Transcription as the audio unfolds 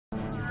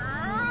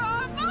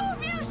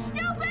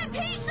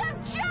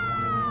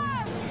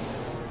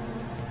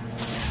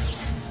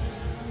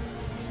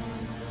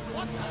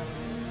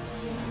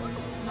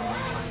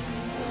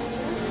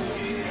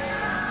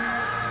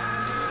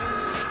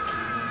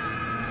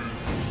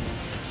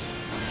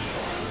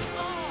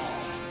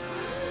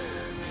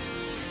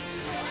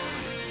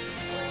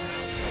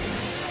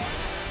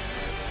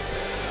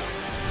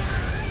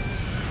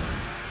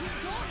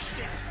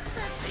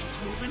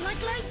Moving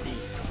like lightning.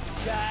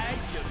 Guys,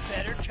 you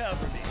better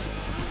cover me.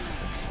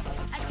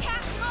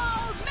 Attack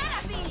mode,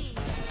 Metabee!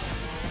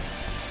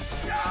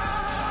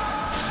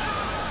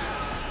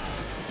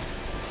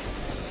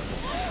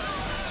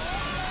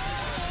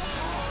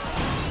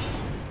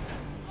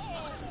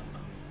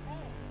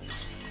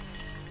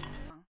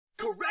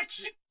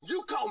 Correction!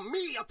 You call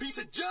me a piece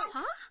of junk!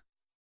 Huh?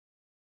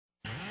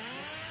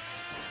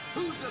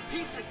 Who's the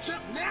piece of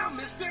junk now,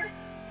 mister?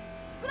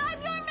 But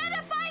I'm your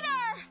Meta Fighter!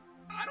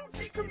 I don't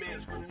take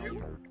commands from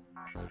you.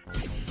 Ow!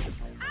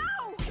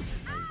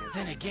 Ow!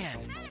 Then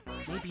again,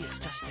 maybe it's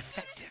just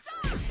defective.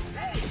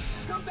 Hey,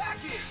 come back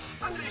here.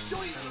 I'm gonna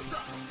show you a little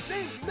something.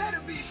 Name's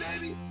Metabee,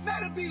 baby.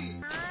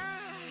 Metabee.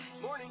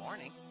 Morning.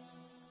 Morning.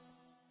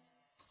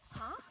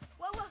 Huh?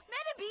 Well,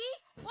 Metabee,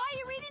 why are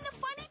you reading the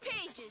funny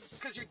pages?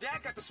 Because your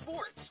dad got the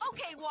sports.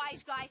 Okay,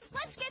 wise guy,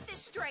 let's get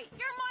this straight.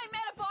 You're my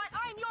Metabot,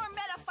 I'm your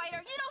Meta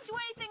Fighter. You don't do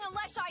anything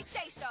unless I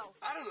say so.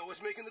 I don't know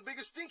what's making the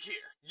biggest stink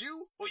here.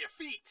 You or your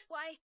feet?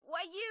 Why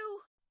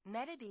you?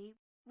 Metabee,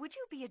 would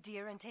you be a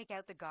dear and take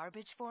out the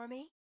garbage for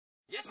me?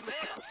 Yes,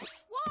 ma'am.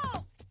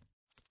 Whoa!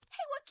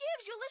 Hey, what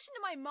gives? You listen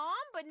to my mom,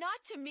 but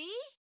not to me?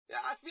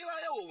 Yeah, I feel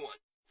I owe one.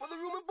 For the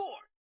room and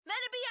board.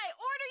 Metabee, I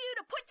order you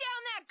to put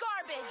down that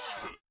garbage!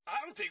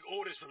 I don't take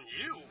orders from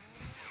you.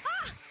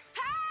 Ah!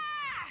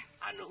 Ah!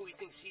 I know who he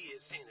thinks he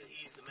is, saying that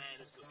he's the man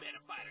who's the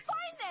Meta Fighter.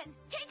 Fine then!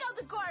 Take out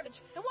the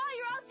garbage. And while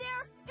you're out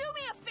there, do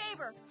me a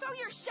favor. Throw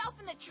yourself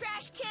in the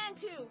trash can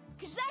too.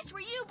 Because that's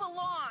where you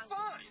belong.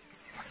 Fine.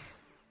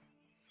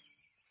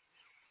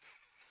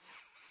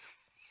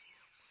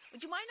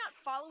 Would you mind not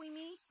following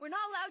me? We're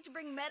not allowed to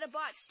bring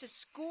Medabots to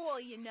school,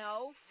 you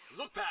know.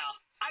 Look, pal,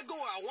 I go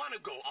where I want to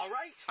go, all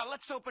right?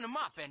 Let's open them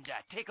up and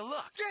take a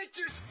look. Get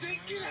your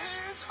stinking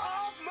hands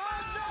off my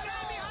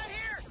Behind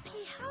here!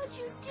 Hey, how'd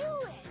you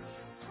do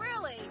it?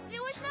 Really?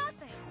 It was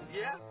nothing.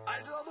 Yeah, I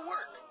did all the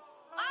work.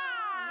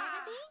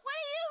 Ah! What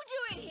are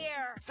you doing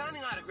here?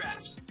 Signing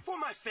autographs for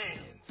my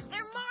fans.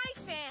 They're my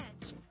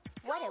fans.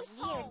 What a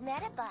weird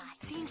Metabot.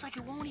 Seems like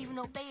it won't even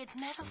obey its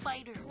Meta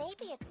Fighter.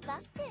 Maybe it's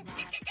busted.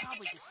 It's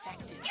probably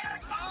defective.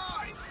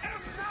 I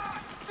am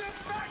not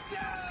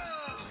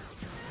defective!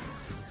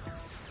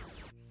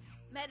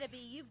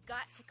 Metabee, you've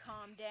got to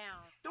calm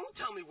down. Don't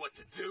tell me what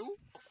to do.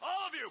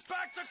 All of you,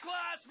 back to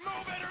class!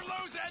 Move it or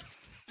lose it!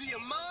 Do you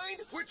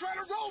mind? We're trying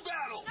to roll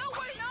battle! No,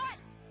 we're not!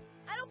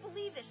 I don't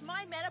believe this.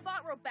 My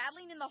Medabot were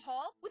battling in the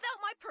hall without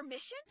my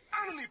permission?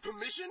 I don't need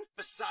permission.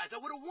 Besides, I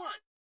would have won.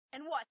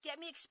 And what, get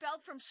me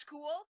expelled from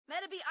school?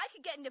 Metabee, I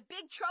could get into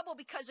big trouble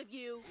because of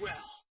you.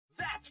 Well,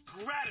 that's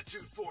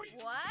gratitude for you.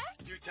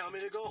 What? You tell me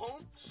to go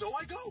home, so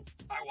I go.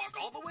 I walk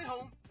all the way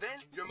home. Then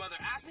your mother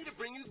asked me to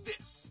bring you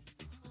this.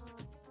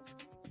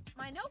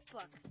 My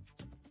notebook.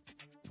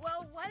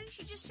 Well, why didn't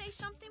you just say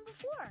something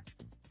before?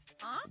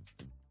 Huh?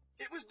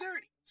 It was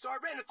dirty, so I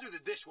ran it through the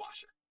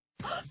dishwasher.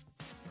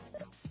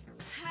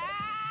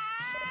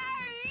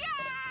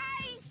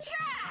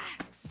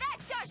 That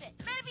does it!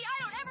 Metabee,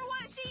 I don't ever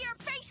want to see your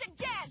face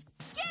again!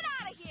 Get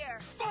out of here!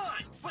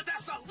 Fine, but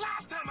that's the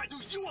last time I do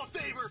you a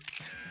favor.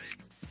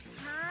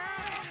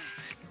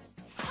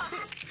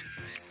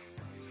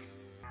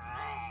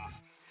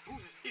 Who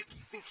does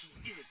Icky think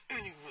he is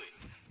anyway?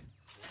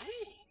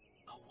 Hey,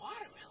 a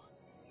watermelon.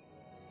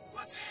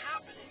 What's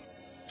happening?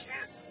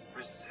 Can't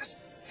resist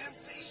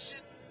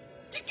temptation.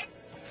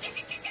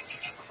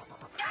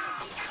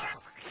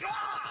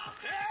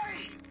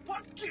 Hey,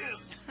 what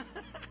gives?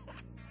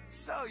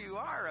 So you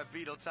are a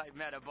beetle-type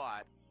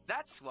Medabot.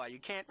 That's why you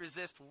can't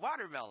resist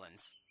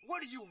watermelons.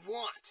 What do you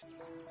want?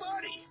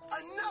 Buddy,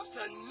 enough's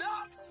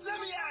enough! Let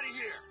me out of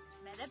here!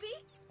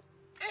 Metabee?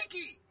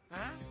 Icky!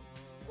 Huh?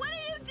 What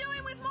are you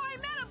doing with my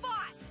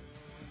Medabot?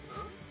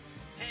 Huh?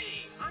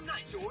 Hey, I'm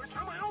not yours.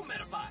 I'm my own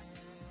Metabot.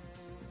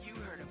 You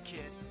heard him,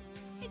 kid.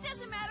 It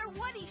doesn't matter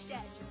what he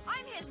says.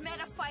 I'm his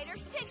Meta Fighter.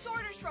 He takes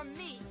orders from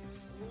me.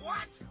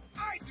 What?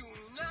 I do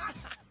not!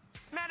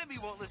 Metabee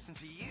won't listen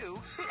to you,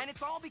 and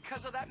it's all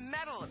because of that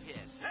medal of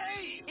his.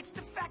 Hey! It's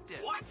defective.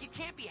 What? You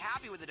can't be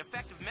happy with a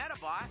defective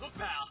Medabot. Look,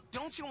 pal.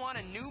 Don't you want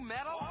a new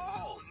medal?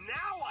 Oh,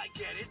 now I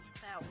get it.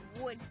 That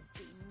would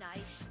be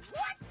nice.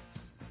 What?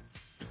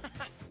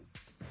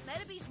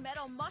 Metabee's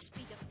medal must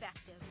be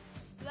defective.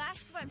 You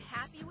ask if I'm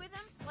happy with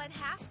him? Well, I'd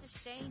have to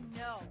say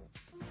no.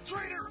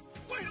 Traitor!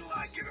 Wait till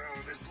I get out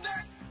of this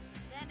net!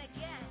 Then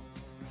again,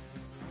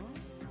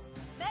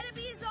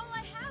 Metabee is all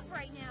I have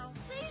right now.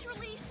 Please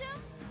release him.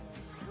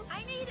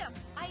 I need him.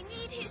 I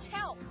need his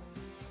help.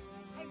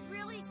 I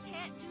really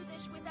can't do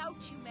this without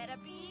you,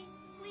 Metabee.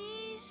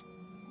 Please?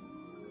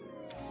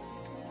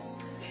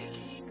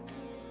 Icky.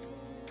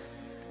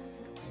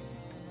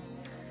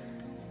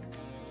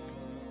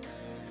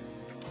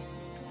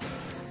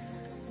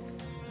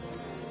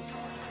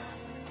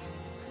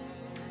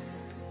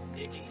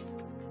 Icky.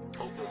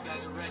 those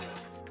guys are ready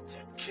to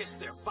kiss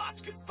their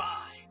bots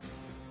goodbye.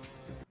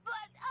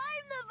 But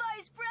I'm the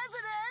vice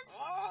president!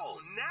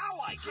 Oh, now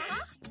I get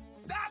it!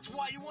 That's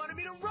why you wanted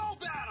me to roll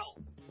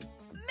battle!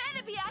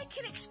 Metabee, I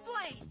can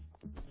explain.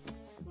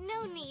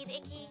 No need,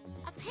 Icky.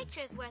 A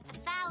picture's worth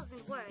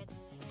 1,000 words.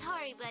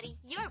 Sorry, buddy.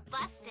 You're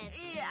busted.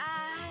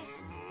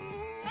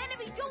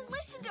 Metabee, don't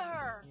listen to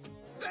her.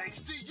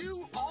 Thanks to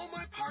you, all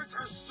my parts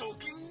are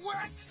soaking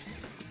wet!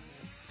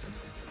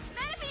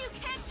 Metabee, you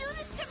can't do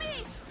this to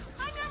me!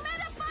 I'm your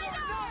Metafighter!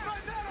 You're not my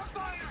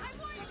Metafighter! I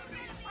want you Look at me!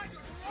 to I can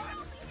run!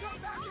 Come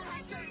back here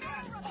and say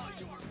that! Oh,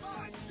 you're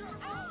mine! You're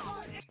all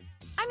mine!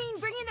 I mean,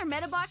 bringing their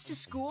Medabots to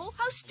school?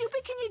 How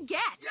stupid can you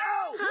get?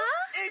 Yo!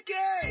 Huh?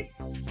 Icky!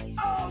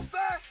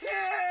 Over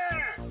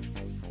here!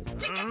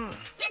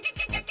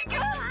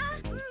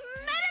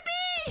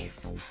 Metabee!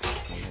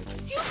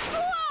 You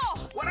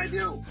fool! What'd I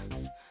do?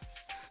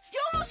 You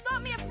almost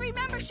got me a free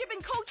membership in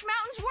Coach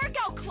Mountain's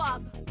workout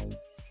club!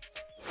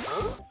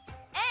 Huh?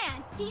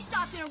 And he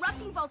stopped an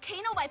erupting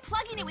volcano by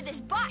plugging it with his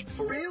butt!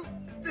 For real?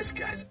 This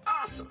guy's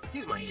awesome!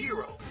 He's my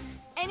hero!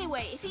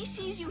 Anyway, if he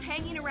sees you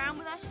hanging around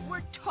with us,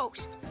 we're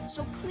toast.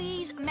 So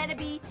please,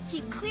 Metabee,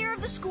 keep clear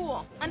of the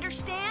school.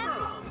 Understand?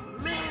 Oh,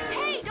 man!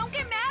 Hey, don't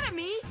get mad at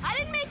me. I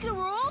didn't make the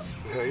rules.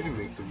 I didn't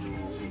make the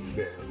rules, and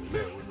now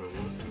we're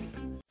gonna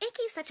do.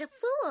 Icky's such a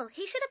fool.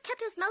 He should have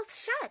kept his mouth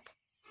shut.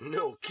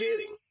 No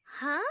kidding.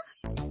 Huh?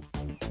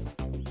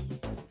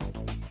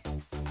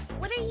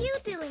 What are you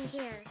doing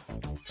here?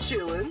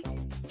 Chillin'.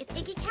 If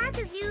Icky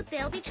catches you,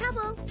 there'll be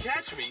trouble.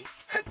 Catch me?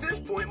 At this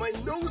point, my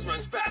nose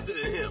runs faster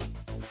than him.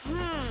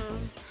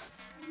 Can't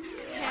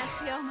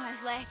feel my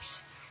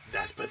legs.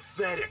 That's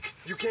pathetic.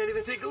 You can't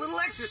even take a little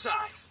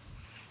exercise.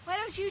 Why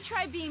don't you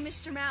try being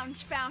Mr.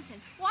 Mountain's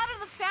fountain? Water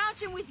the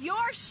fountain with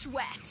your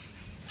sweat.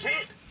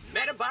 Can't.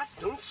 Medabots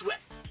don't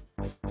sweat.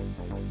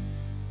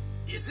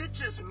 Is it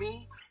just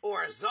me,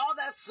 or has all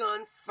that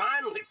sun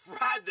finally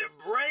fried their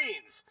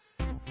brains?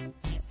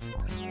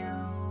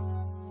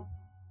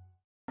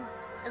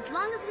 As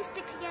long as we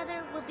stick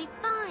together, we'll be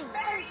fine.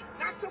 Hey,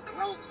 not so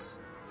close.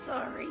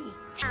 Sorry.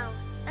 Ow,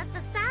 that's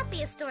the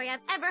sappiest story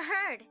I've ever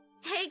heard.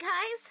 Hey,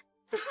 guys.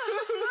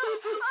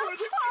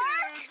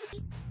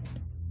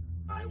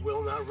 I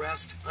will not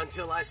rest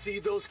until I see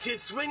those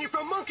kids swinging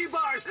from monkey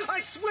bars. I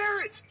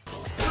swear it.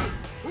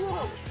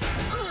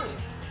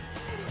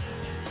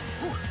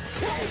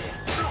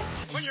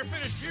 When you're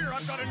finished here,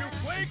 I've got a new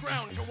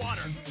playground to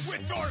water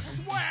with your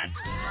sweat!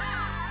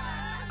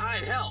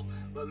 I'd help,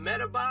 but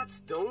Medabots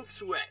don't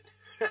sweat.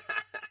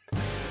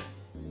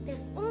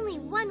 There's only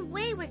one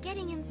way we're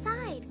getting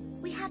inside.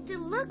 We have to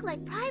look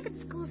like private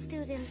school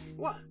students.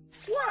 What?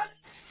 What?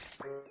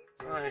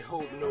 I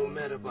hope no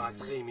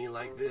Medabots see me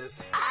like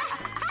this.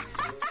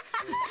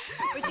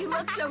 But you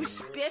look so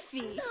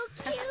spiffy. So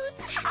cute.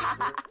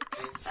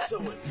 So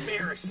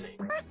embarrassing.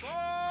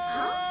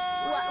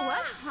 Huh?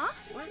 What? Huh?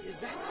 What is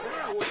that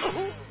sound?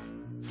 Oh!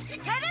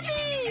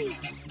 Metabee!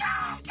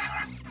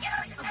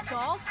 A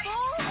golf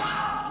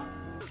ball?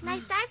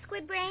 Nice dive,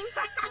 Squid Brain.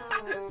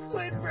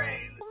 Squid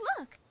brain.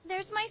 Look,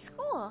 there's my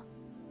school.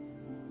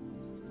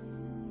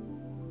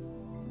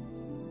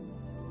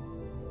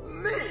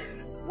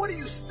 Man, what do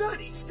you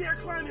study? Stair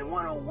climbing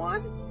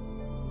 101?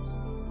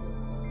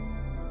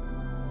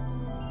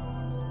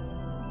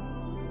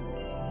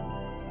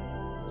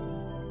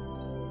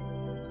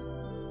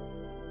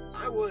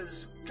 I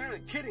was kind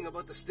of kidding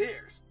about the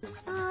stairs.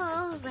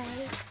 Oh,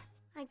 right.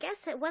 I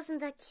guess it wasn't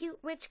that cute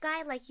rich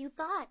guy like you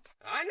thought.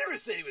 I never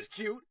said he was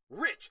cute.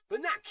 Rich, but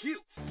not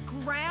cute.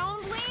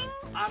 Groundling?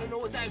 I don't know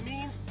what that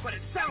means, but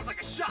it sounds like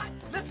a shot.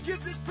 Let's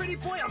give this pretty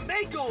boy a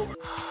makeover.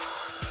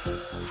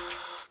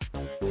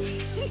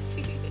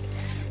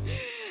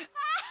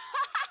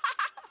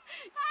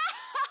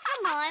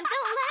 Come on,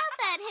 don't laugh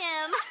at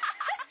him.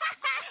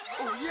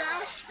 Oh,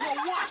 yeah? Well,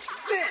 watch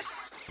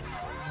this.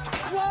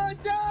 Swan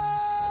dive!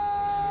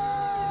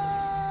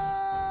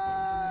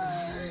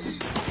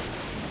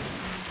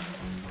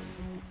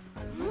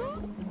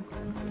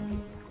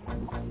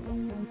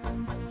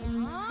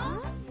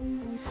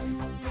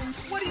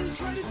 What are you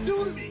trying to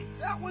do to me?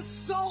 That was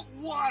salt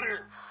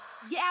water.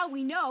 Yeah,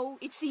 we know.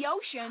 It's the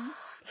ocean.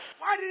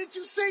 Why didn't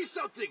you say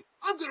something?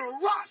 I'm gonna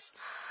rust.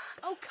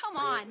 Oh, come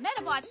on.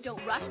 Medabots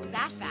don't rust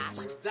that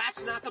fast.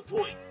 That's not the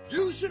point.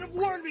 You should have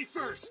warned me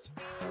first.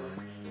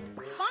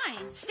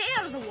 Fine. Stay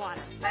out of the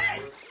water.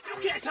 Hey, you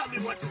can't tell me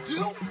what to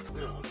do.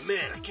 Oh,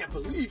 man, I can't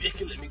believe it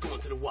can let me go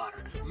into the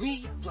water.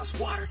 Me plus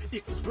water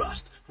equals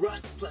rust.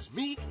 Rust plus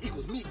me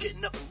equals me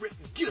getting up and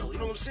ripping Gil. You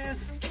know what I'm saying?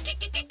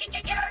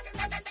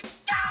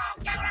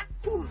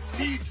 Who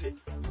needs it?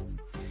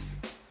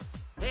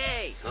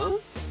 Hey! Huh?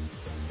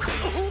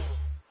 Oh,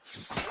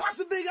 what's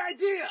the big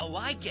idea? Oh,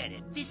 I get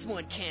it. This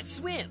one can't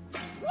swim.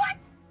 What?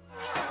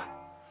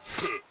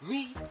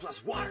 Me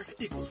plus water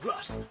equals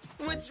rust.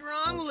 What's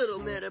wrong, little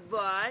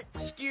Medabot?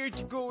 Scared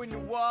to go into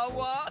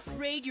Wawa?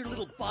 Afraid your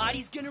little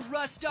body's gonna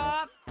rust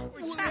off?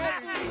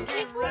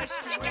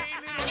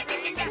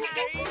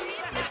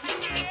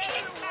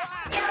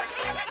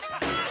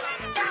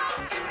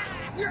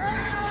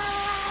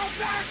 Yeah!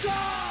 Back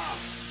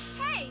off!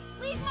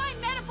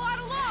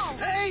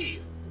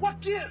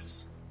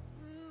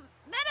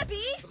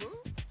 Metabee?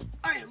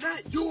 I am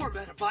not your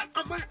Metabot.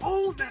 I'm my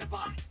own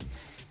Metabot.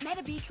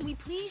 Metabee, can we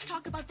please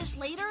talk about this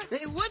later?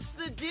 Hey, what's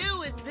the deal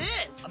with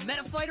this? A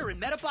Metafighter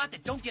and Metabot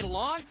that don't get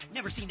along?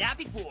 Never seen that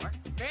before.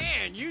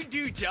 Man, you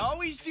dudes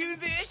always do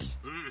this?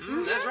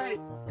 That's right.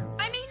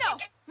 I mean, no.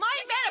 My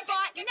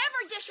Metabot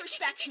never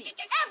disrespects me.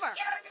 Ever.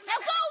 Now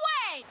go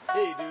away!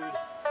 Hey, dude.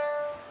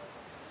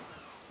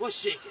 What's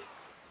shaking?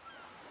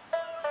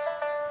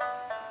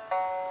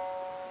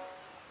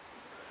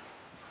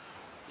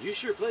 You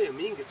sure play a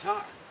mean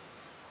guitar.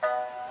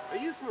 Are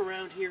you from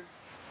around here?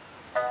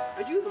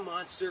 Are you the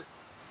monster?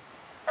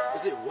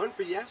 Is it 1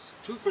 for yes,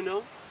 2 for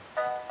no?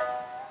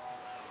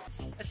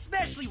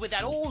 Especially with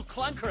that old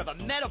clunker of a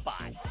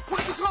Metabot.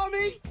 What'd you call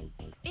me?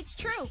 It's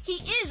true.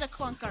 He is a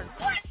clunker.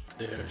 What?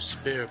 They're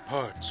spare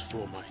parts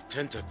for my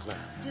tentaclam.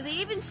 Do they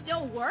even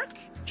still work?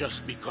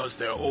 Just because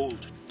they're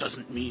old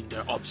doesn't mean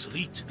they're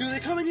obsolete. Do they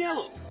come in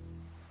yellow?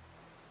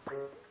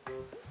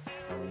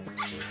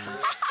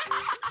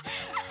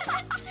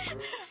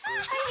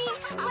 I mean,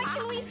 what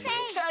can we say?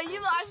 You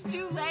lost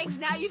 2 legs,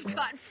 now you've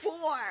got 4.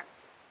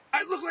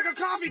 I look like a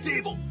coffee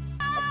table.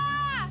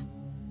 Ah!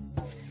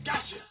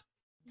 Gotcha.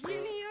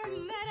 Give me your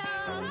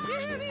medal!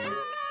 Give me your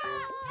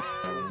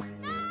medal!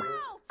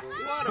 No!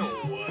 What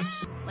a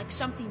wuss. Like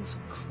something's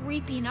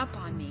creeping up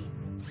on me.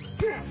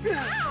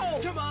 Ow!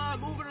 Come on,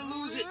 move it or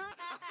lose it.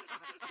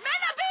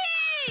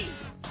 Metabee!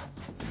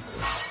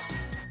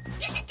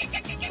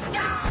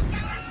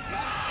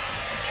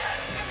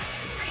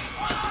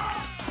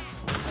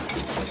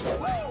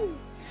 Whoa!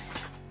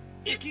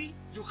 Icky,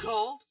 you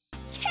called?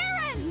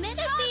 Karen!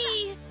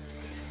 Metabee!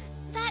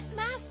 That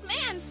masked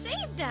man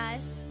saved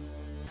us.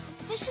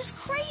 This is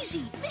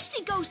crazy.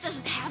 Misty Ghost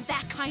doesn't have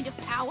that kind of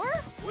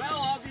power.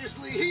 Well,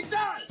 obviously he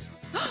does.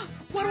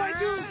 What do I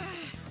do?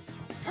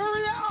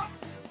 Hurry up!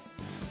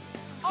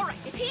 All right,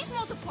 if he's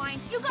multiplying,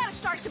 you gotta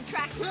start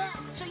subtracting.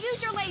 So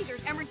use your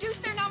lasers and reduce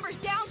their numbers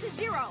down to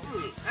 0.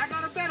 I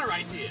got a better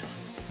idea.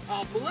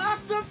 I'll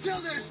blast them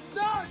till there's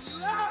none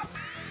left.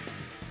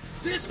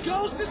 This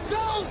ghost is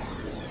toast!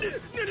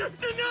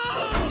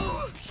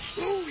 No!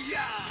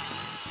 Booyah!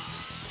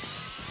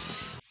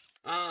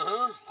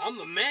 I'm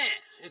the man.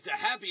 It's a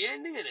happy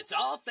ending, and it's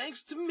all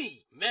thanks to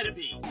me,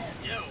 Metabee.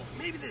 Yo,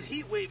 maybe this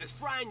heat wave is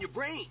frying your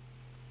brain.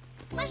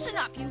 Listen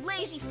up, you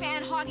lazy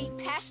fan-hogging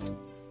pest.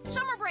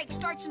 Summer break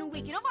starts in a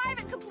week, and if I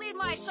haven't completed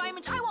my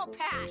assignments, I won't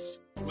pass.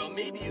 Well,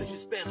 maybe you should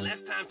spend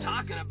less time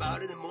talking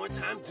about it and more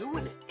time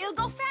doing it. It'll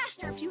go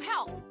faster if you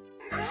help.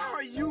 How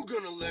are you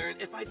gonna learn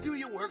if I do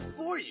your work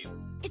for you?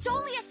 It's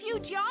only a few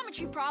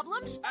geometry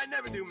problems. I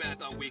never do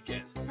math on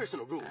weekends.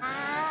 Personal rule.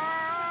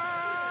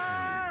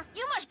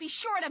 You must be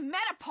short a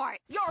Metapart,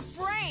 your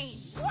brain.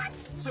 What?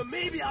 So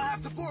maybe I'll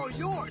have to borrow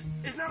yours.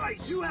 It's not like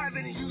you have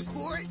any use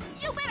for it.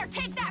 You better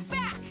take that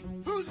back.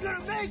 Who's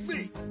gonna make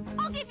me?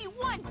 I'll give you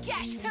one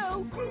guess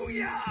who.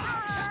 Booyah!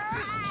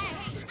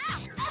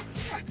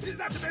 Is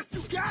that the best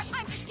you got?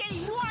 I'm just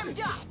getting warmed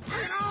up.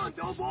 Bring it on,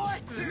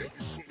 doughboy!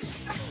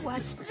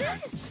 What's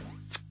this?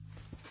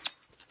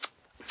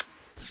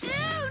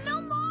 Ew,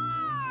 no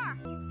more!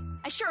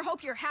 I sure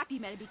hope you're happy,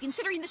 Metabee,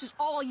 considering this is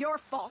all your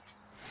fault.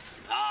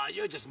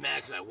 You're just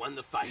mad 'cause I won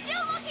the fight. You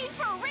looking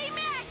for a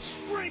rematch?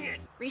 Bring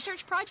it!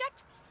 Research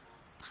project?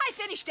 I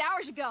finished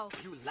hours ago.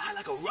 You lie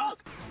like a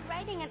rug.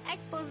 Writing an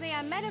expose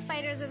on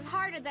Metafighters is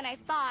harder than I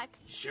thought.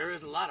 Sure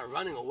is a lot of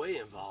running away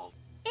involved.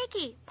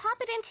 Icky,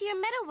 pop it into your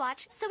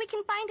Metawatch so we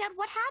can find out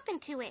what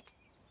happened to it.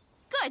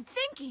 Good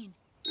thinking.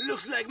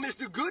 Looks like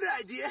Mr. Good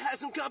Idea has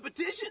some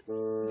competition.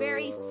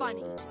 Very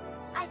funny.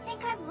 I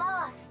think I'm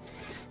lost.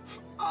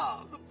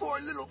 Oh, the poor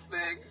little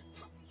thing.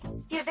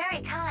 You're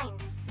very kind.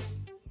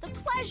 The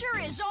pleasure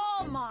is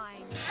all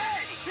mine.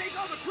 Hey, take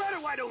all the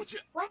credit, why don't you?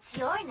 What's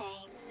your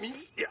name?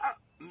 Me?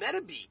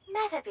 Metabee.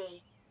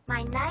 Metabee,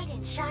 my knight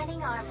in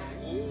shining armor.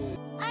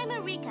 I'm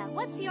Erika.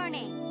 What's your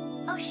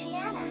name?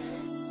 Oceana.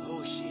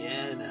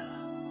 Oceana.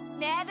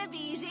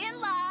 Metabee's in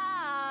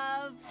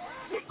love.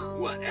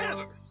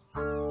 Whatever.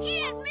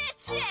 He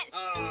admits it.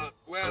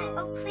 Well...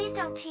 Oh, please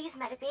don't tease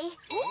Metabee.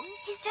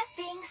 He's just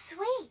being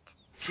sweet.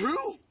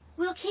 True.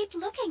 We'll keep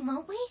looking,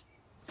 won't we?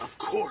 Of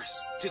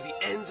course. To the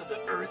ends of the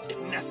earth if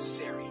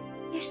necessary.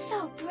 You're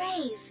so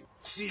brave.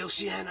 See,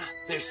 Oceana,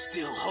 there's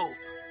still hope.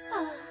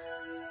 Oh,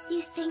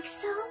 you think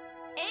so?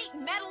 Ain't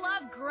Metal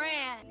Love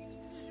grand?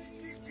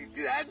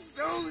 That's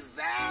so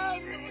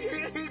sad.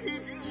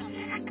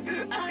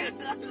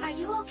 Are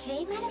you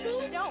okay,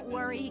 Metabee? Don't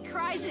worry, he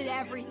cries at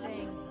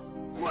everything.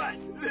 What?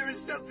 There is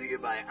something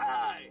in my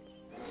eye.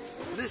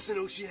 Listen,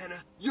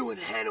 Oceana, you and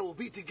Hannah will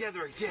be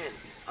together again.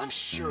 I'm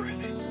sure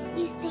of it.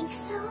 You think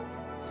so?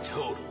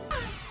 Totally.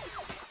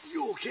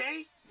 You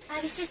okay?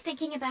 I was just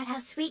thinking about how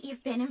sweet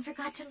you've been and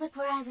forgot to look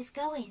where I was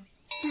going.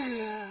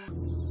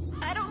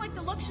 I don't like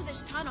the looks of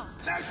this tunnel.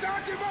 Let's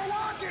not keep on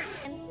walking!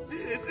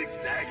 It's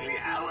exactly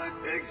how I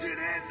pictured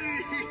it.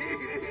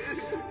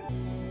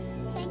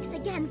 Thanks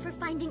again for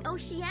finding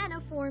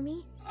Oceana for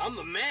me. I'm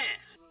the man.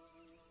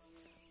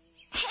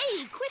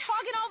 Hey, quit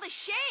hogging all the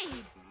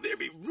shade. There'd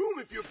be room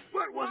if your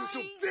butt wasn't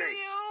so big.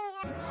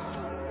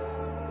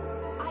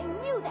 I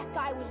knew that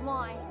guy was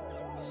lying.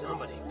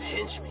 Somebody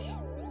pinch me.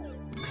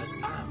 Because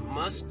I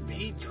must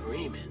be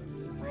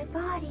dreaming. My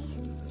body.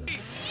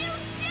 You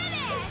did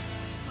it!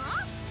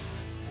 Huh?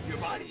 Your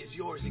body is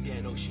yours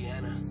again,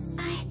 Oceana.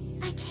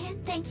 I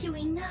can't thank you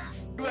enough.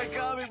 My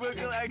comic book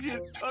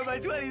collection on my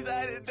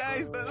 20-sided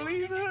dice, but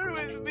leave her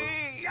with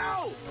me.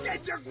 Yo!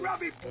 Get your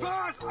grubby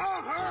paws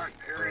off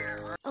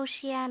her!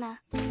 Oceana.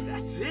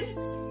 That's it?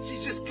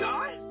 She's just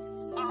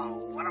gone?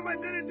 Oh, what am I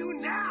gonna do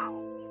now?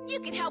 You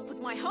can help with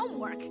my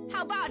homework.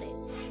 How about it?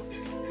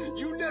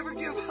 You never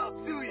give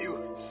up, do you?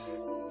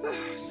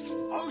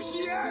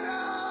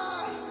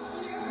 Oceana!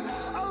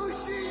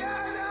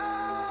 Oceana!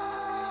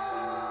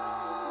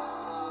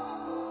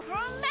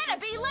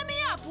 Metabee, let me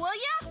up, will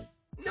ya?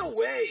 No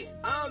way!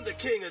 I'm the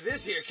king of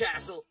this here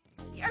castle.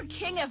 You're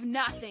king of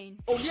nothing.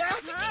 Oh, yeah?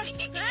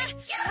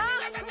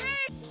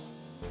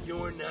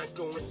 You're not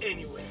going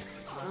anywhere.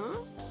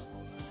 Huh?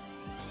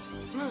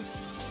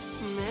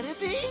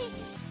 Metabee?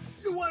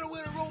 You want to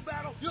win a roll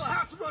battle? You'll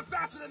have to run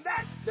faster than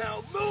that.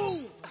 Now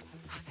move!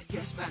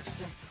 Yes,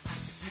 Master.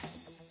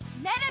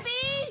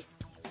 Metabee!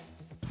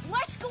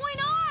 What's going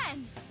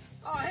on?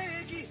 Oh,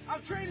 hey, Iggy.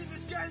 I'm training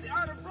this guy in the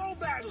art of roll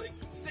battling.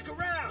 Stick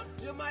around.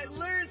 You might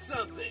learn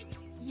something.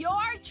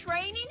 You're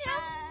training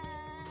him?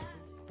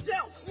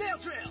 Yo, Snail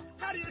Trail!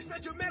 How do you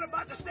expect your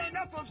Medabot to stand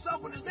up for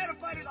himself when his Meta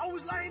fighter's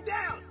always lying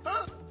down?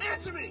 Huh?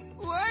 Answer me!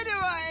 Why do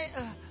I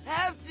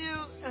have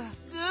to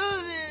do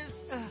this?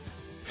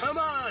 Come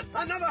on!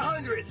 Another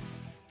 100!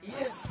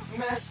 Yes,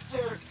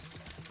 Master.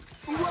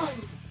 1,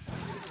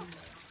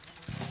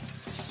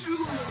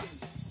 2,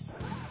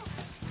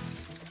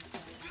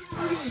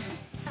 3.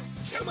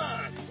 Come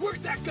on!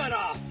 Work that gut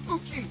off!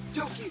 Okie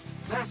dokie,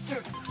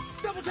 Master.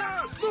 Double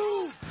down!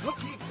 Move!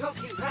 Okie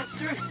dokie,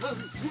 Master.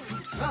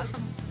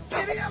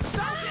 Give me up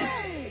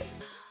something!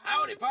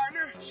 Howdy,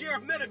 partner.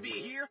 Sheriff Metabee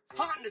here.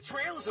 Hot in the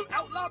trail of some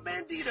outlaw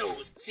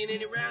banditos. Seen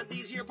any around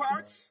these here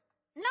parts?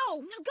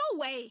 No, go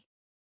away.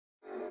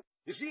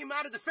 You seem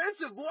mighty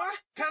defensive, boy.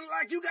 Kinda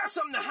like you got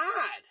something to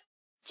hide.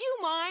 Do you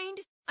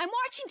mind? I'm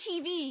watching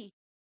TV.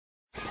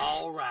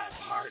 All right,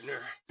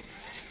 partner.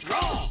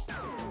 Draw!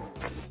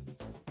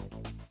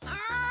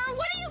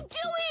 What are you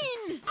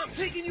doing? I'm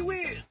taking you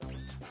in.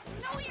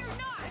 No, you're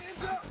not.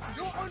 Hands up.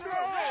 You're under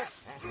arrest.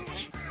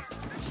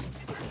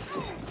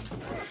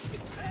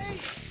 Hey.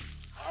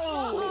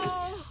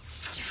 Oh.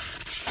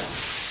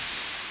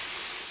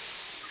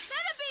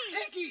 Metabee!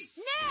 Icky!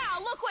 Now,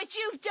 look what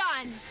you've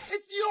done.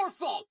 It's your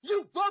fault.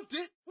 You bumped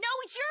it. No,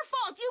 it's your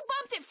fault. You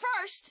bumped it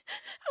first.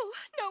 Oh,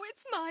 no,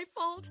 it's my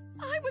fault.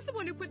 I was the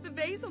one who put the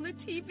vase on the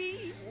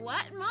TV.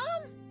 What,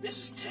 Mom? This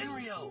is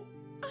Tenryo.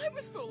 I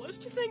was foolish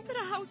to think that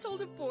a household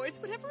of boys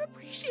would ever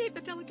appreciate the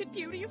delicate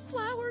beauty of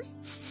flowers.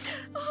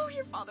 Oh,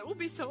 your father will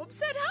be so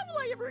upset. How will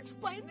I ever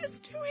explain this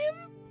to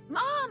him?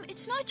 Mom,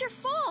 it's not your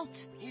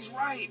fault. He's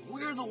right.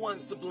 We're the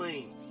ones to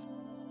blame.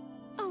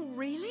 Oh,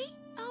 really?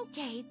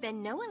 Okay,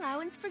 then no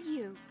allowance for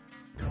you.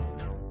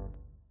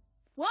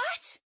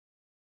 What?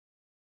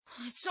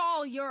 It's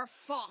all your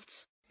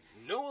fault.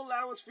 No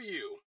allowance for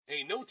you.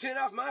 Ain't no 10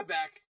 off my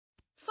back.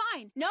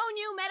 Fine. No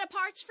new meta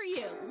parts for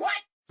you.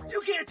 What?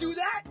 You can't do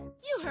that!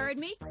 You heard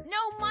me.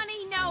 No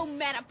money, no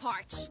meta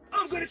parts.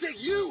 I'm gonna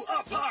take you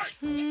apart!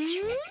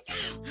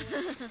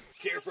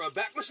 Care for a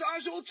back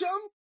massage, old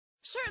chum?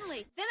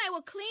 Certainly. Then I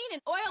will clean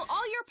and oil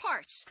all your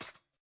parts.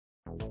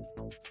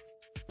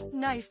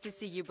 Nice to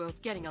see you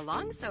both getting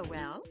along so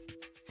well.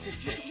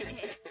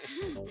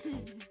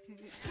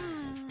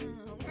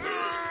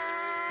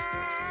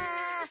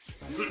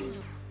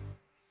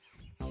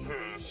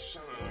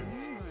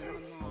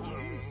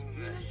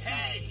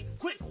 Hey,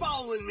 quit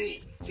following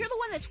me! You're the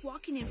one that's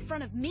walking in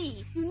front of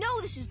me. You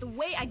know this is the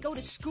way I go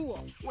to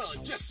school. Well,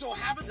 it just so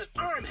happens that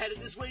I'm headed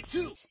this way,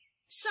 too.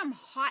 Some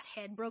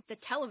hothead broke the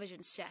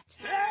television set.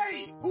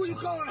 Hey! Who you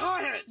calling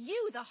hothead?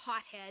 You, the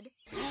hothead.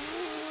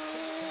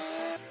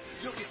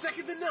 You'll be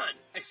second to none,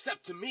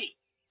 except to me.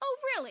 Oh,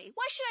 really?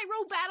 Why should I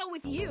row battle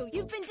with you?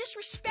 You've been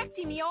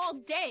disrespecting me all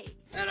day.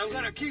 And I'm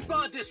gonna keep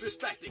on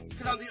disrespecting,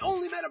 because I'm the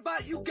only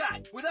Medabot you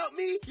got. Without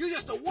me, you're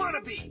just a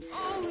wannabe.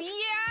 Oh,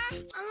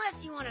 yeah?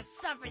 Unless you want to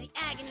suffer the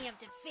agony of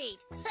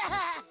defeat.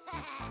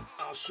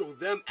 I'll show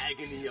them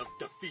agony of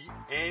defeat,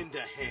 and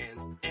a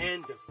hand,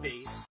 and a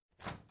face.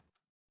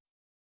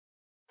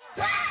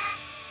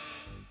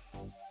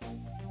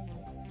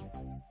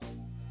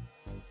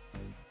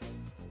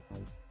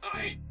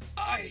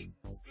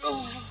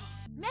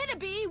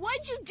 Metabee,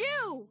 what'd you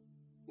do?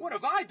 What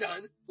have I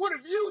done? What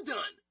have you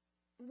done?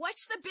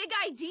 What's the big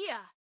idea?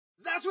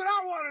 That's what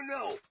I want to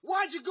know.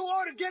 Why'd you go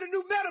out and get a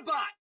new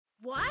Medabot?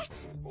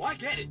 What? Oh, I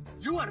get it.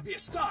 You want to be a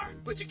star,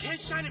 but you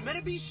can't shine in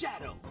Metabee's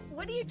shadow.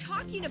 What are you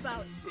talking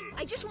about?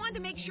 I just wanted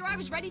to make sure I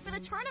was ready for the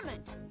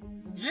tournament.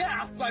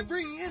 Yeah, by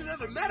bringing in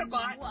another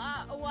Medabot.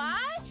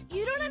 What?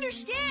 You don't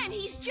understand.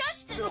 He's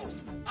just a... No,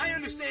 I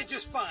understand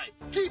just fine.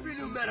 Keep your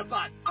new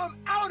Medabot. I'm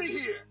out of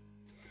here.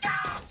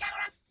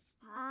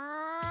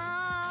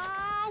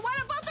 What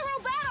about the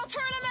row battle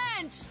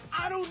tournament?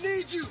 I don't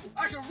need you.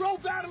 I can row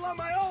battle on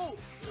my own.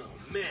 Oh,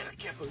 man, I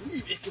can't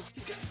believe Icky.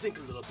 He's got to think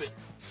a little bit.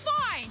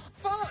 Fine!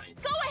 Fine!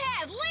 Go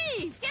ahead,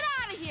 leave! Get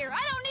out of here!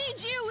 I don't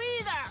need you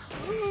either!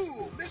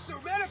 Ooh, Mr.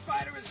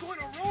 Metafighter is going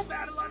to roll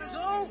battle on his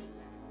own!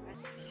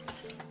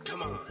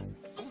 Come on,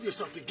 hold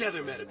yourself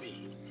together,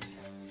 Metabee.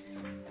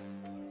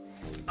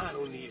 I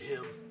don't need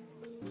him.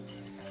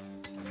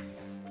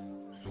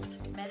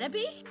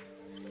 Metabee?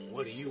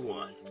 What do you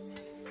want?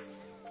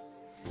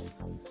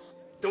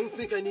 Don't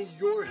think I need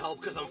your help,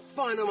 because I'm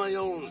fine on my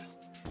own.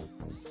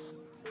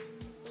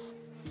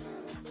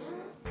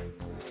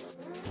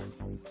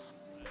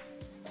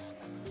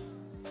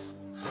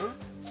 Huh?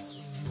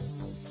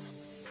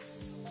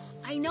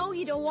 I know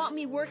you don't want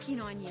me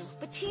working on you,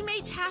 but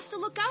teammates have to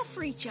look out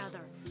for each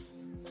other.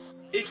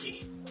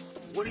 Icky,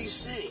 what are you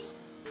saying?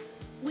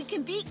 We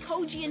can beat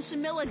Koji and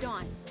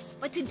Similodon,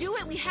 but to do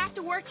it, we have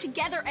to work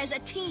together as a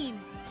team.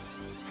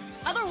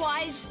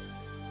 Otherwise...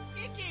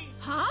 Icky!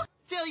 Huh?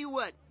 Tell you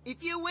what,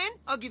 if you win,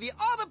 I'll give you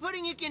all the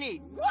pudding you can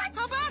eat. What?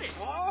 How about it?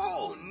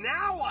 Oh,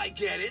 now I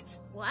get it.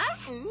 What?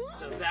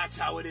 So that's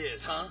how it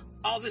is, huh?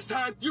 All this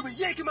time, you've been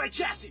yanking my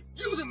chassis,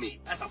 using me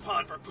as a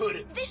pawn for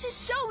pudding. This is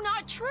so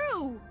not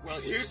true.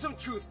 Well, here's some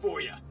truth for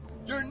you.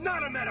 You're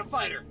not a meta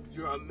fighter.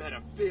 You're a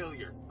meta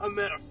failure, a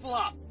meta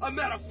flop, a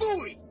meta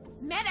fooey.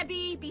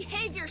 Metabee,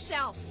 behave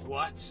yourself.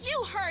 What?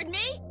 You heard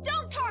me.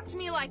 Don't talk to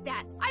me like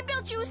that. I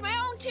built you with my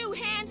own two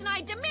hands, and I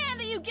demand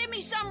that you give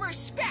me some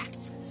respect.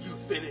 You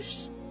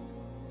finished?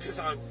 Because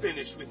I'm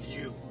finished with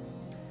you.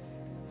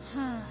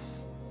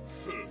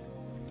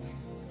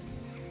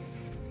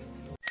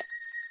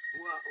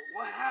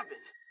 What happened?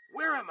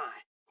 Where am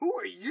I? Who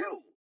are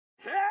you?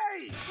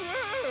 Hey!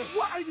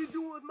 What are you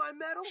doing with my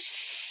medal?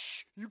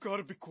 Shh! You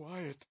gotta be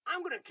quiet.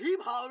 I'm gonna keep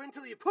hollering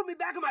until you put me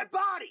back in my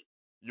body.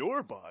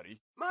 Your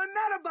body? My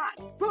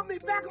Medabot! Put me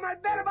back in my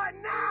Medabot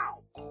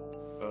now!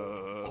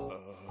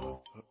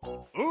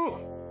 Oh!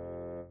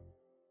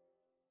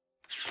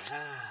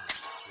 Ah,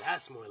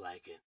 that's more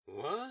like it.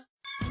 What?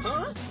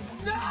 Huh?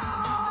 No!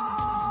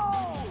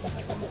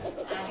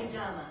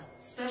 Akadama,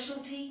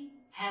 specialty,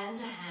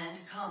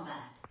 hand-to-hand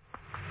combat.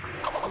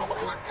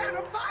 What kind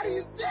of body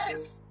is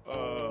this?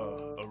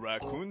 A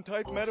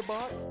raccoon-type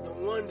Medabot? No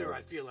wonder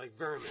I feel like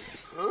vermin.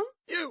 Huh?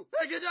 You,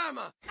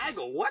 Akadama! I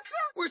go, what's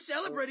up? We're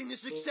celebrating the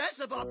success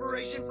of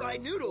Operation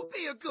Fried Noodle.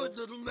 Be a good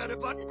little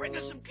Medabot and bring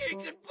us some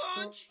cake and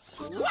punch.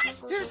 What?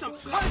 Here's some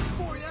punch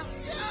for you.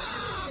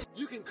 Yeah!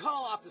 You can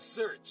call off the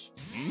search.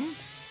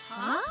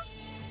 Huh?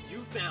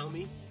 You found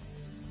me.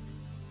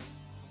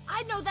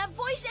 I'd know that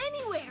voice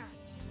anywhere.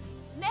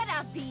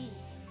 Metabee.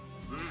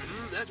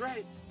 That's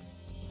right.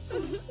 You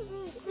look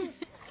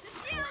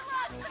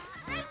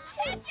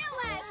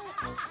ridiculous.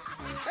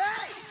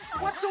 Hey!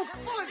 What's so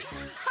funny?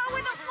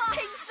 With a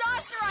flying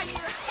saucer on your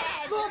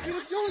head. Look, it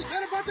was the only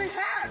Medabot they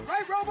had,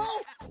 right,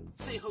 Robo?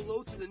 Say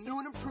hello to the new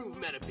and improved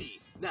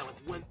Metabee. Now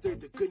with 1/3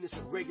 the goodness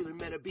of regular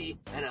Metabee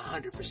and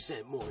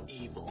 100% more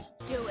evil.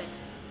 Do it.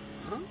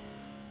 Huh?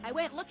 I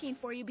went looking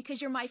for you because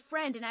you're my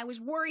friend and I was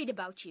worried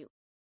about you.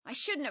 I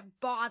shouldn't have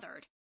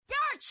bothered.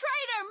 You're a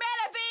traitor,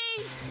 Metabee!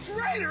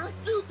 Traitor?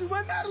 You threw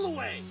my medal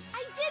away!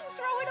 I didn't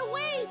throw it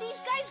away.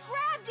 These guys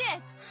grabbed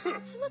it.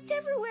 I looked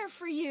everywhere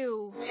for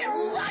you.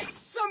 You're right!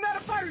 Some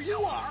metafighter you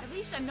are! At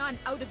least I'm not an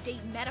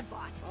out-of-date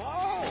Medabot.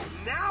 Oh,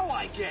 now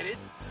I get it.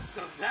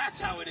 So that's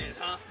how it is,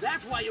 huh?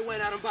 That's why you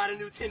went out and bought a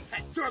new tin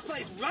pet to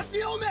replace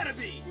rusty old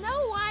Metabee.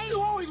 No, You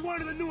always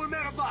wanted a newer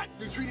Medabot.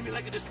 You treated me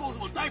like a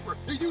disposable diaper.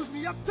 You used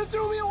me up and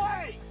threw me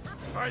away.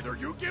 Either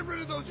you get rid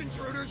of those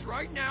intruders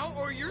right now,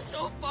 or you're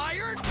so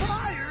fired.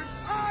 Fired?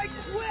 I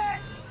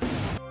quit!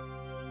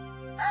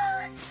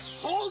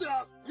 Hold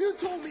up! You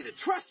told me to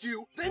trust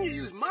you, then you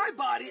used my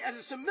body as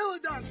a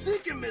Similodon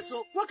seeking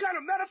missile. What kind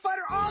of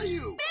metafighter are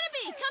you?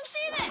 Metabee, come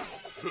see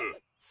this.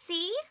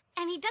 See?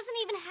 And he doesn't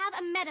even have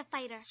a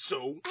metafighter. So?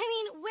 I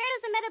mean, where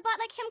does a Medabot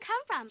like him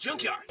come from?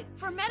 Junkyard.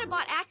 For a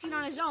Medabot acting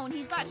on his own,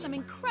 he's got some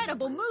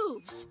incredible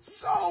moves.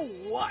 So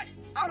what?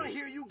 I don't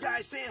hear you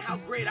guys saying how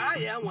great I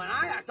am when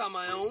I act on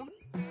my own.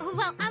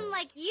 Well,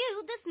 unlike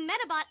you, this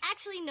Medabot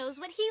actually knows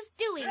what he's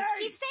doing. Hey!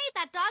 He saved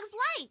that dog's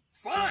life.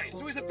 Fine,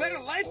 so he's a better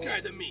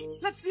lifeguard than me.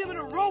 Let's see him in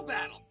a row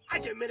battle. I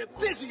get minute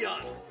busy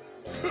on him.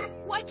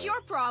 What's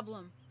your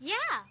problem?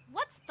 Yeah,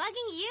 what's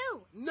bugging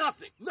you?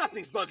 Nothing.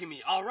 Nothing's bugging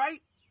me, all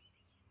right?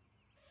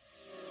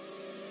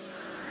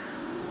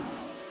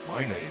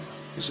 My name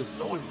is of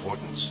no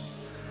importance.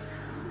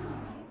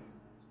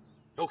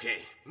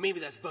 Okay, maybe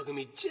that's bugging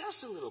me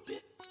just a little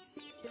bit.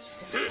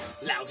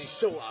 Lousy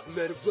show-off,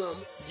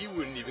 Metabum. He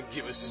wouldn't even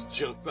give us his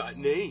junkbot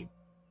name.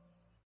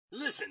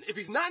 Listen, if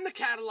he's not in the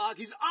catalog,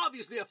 he's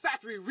obviously a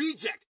factory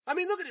reject. I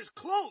mean, look at his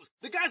clothes.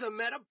 The guy's a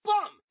meta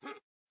bum.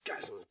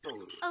 Guy's always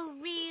bugging me. Oh,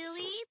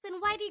 really? Then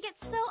why do you get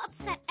so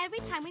upset every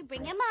time we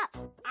bring him up?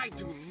 I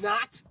do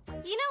not.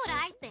 You know what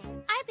I think?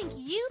 I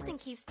you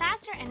think he's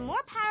faster and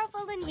more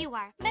powerful than you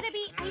are.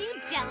 Metabee, are you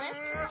jealous?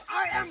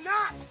 I am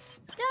not!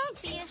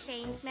 Don't be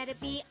ashamed,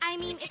 Metabee. I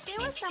mean, if there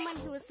was someone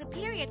who was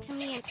superior to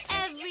me in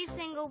every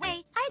single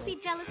way, I'd be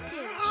jealous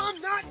too. I'm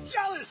not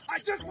jealous! I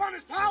just want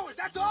his powers,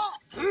 that's all!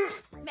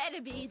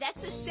 Metabee,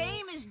 that's the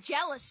same as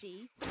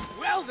jealousy.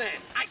 Well then,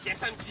 I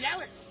guess I'm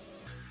jealous.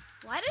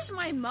 Why does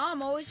my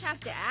mom always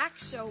have to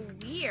act so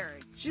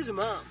weird? She's a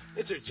mom.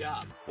 It's her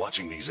job.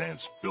 Watching these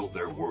ants build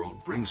their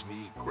world brings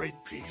me great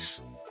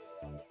peace.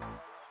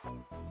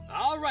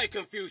 All right,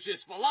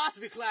 Confucius.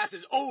 Philosophy class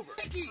is over.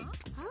 Icky!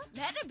 Huh?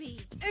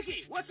 Metabee!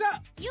 Icky, what's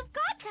up? You've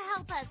got to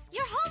help us.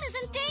 Your home is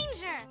in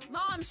danger.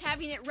 Mom's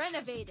having it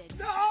renovated.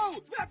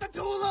 No! Not the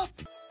tulip!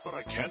 But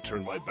I can't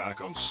turn my back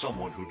on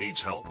someone who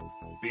needs help,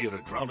 be it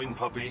a drowning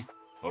puppy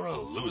or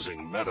a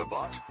losing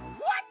Medabot.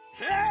 What?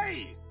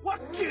 Hey!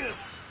 What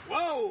gives?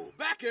 Whoa,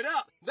 back it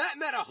up. That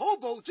meta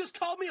hobo just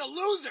called me a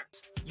loser.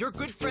 You're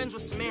good friends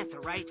with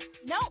Samantha, right?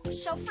 Nope,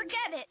 so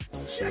forget it.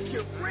 Check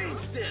your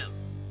brainstem.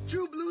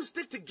 True blues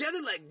stick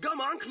together like gum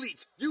on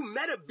cleats. You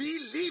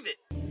Metabee, leave it.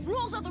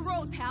 Rules of the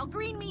road, pal.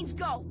 Green means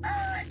go.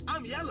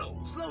 I'm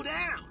yellow. Slow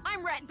down.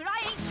 I'm red, but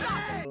I ain't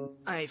stopping.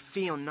 I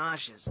feel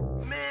nauseous.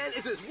 Man,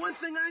 if there's one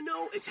thing I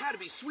know, it's how to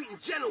be sweet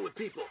and gentle with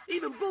people.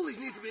 Even bullies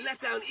need to be let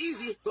down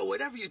easy, but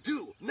whatever you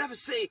do, never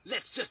say,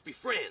 let's just be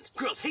friends.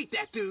 Girls hate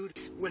that, dude.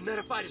 When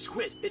meta fighters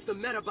quit, it's the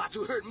Medabots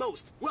who hurt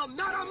most. Well,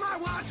 not on my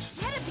watch.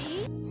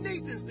 Metabee?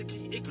 Nathan's the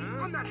key, Icky.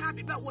 I'm not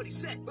happy about what he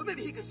said, but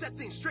maybe he can set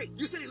things straight.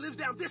 You said he lives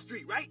down this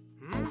street, right?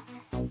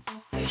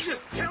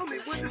 Just tell me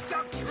when to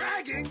stop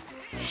dragging.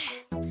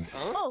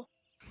 Oh,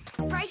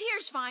 right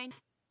here's fine.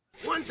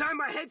 One time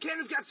my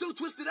headcanons got so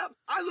twisted up,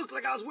 I looked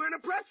like I was wearing a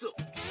pretzel.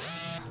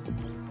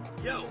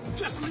 Yo,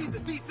 just leave the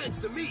defense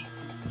to me.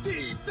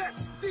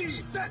 Defense,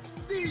 defense,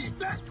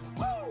 defense.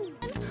 Woo!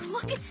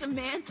 Look at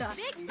Samantha.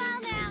 Big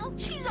smile now.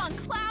 She's on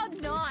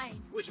cloud 9.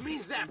 Which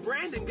means that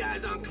Brandon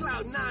guy's on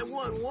cloud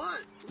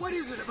 911. What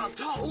is it about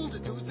tall older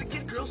dudes that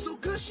get girls so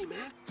gushy,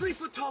 man? 3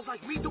 foot talls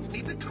like me don't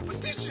need the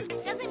competition.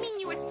 Doesn't mean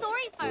you were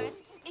sorry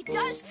first. It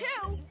does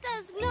too.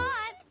 Does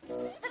not.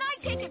 Then I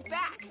take it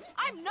back.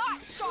 I'm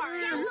not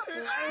sorry. I'm not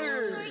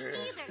sorry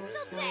either.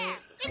 So there.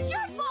 It's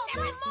your fault,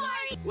 Never not mine.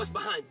 sorry. What's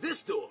behind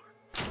this door?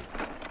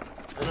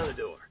 Another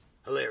door.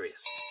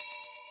 Hilarious.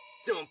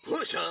 Don't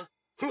push, huh?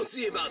 We'll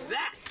see about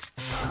that.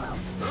 Huh?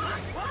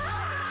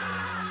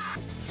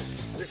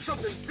 There's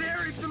something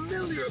very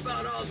familiar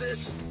about all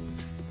this.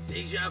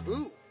 Deja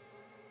vu.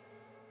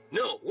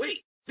 No,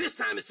 wait. This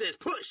time it says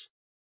push.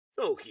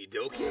 Okie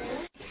dokie.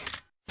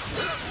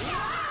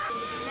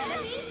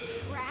 Metabee?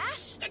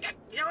 Grass?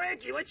 Yo,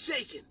 Icky, what's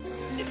shaking?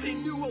 If they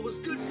knew what was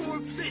good for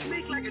them, they'd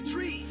make like a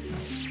tree.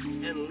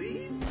 And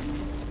leave?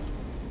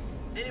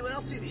 Anyone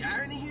else see the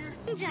irony here?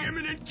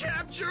 Imminent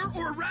capture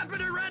or rapid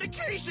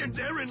eradication.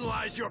 Therein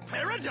lies your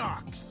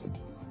paradox.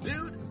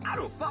 Dude, I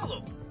don't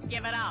follow.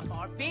 Give it up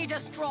or be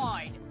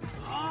destroyed.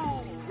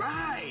 Oh,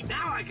 right.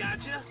 Now I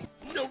gotcha.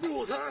 No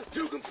rules, huh?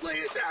 Two can play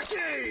at that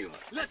game.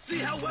 Let's see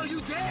how well you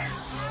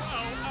dance.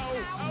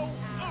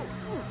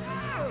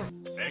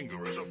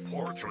 Anger is a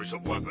poor choice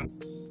of weapon.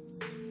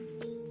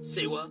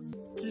 Say what?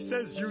 He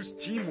says use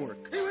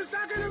teamwork. He was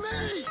talking to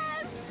me.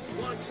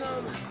 Want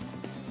some?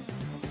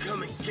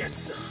 Come and get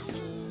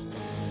some.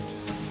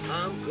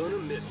 I'm gonna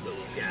miss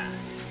those guys.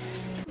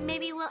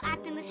 Maybe we'll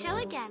act in the show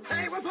again.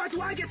 Hey, what part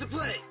do I get to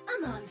play?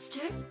 A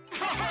monster.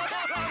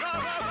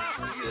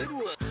 Good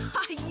one.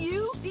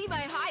 You beat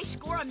my high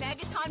score on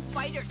Megaton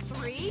Fighter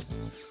 3?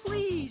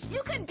 Please,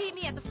 you couldn't beat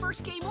me at the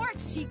first game or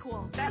its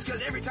sequel. That's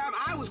because every time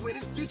I was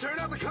winning, you turned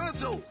out the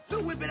console.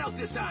 Don't whip it out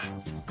this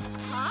time.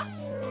 Huh?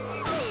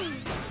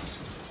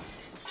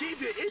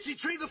 Keep your itchy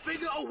trigger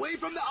finger away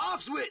from the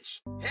off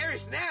switch. Hairy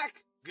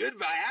snack.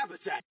 Goodbye,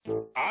 appetite.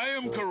 I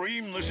am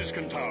Kareem, this is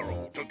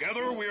Kentaro.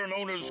 Together we are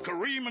known as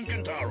Kareem and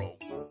Kentaro.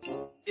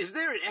 Is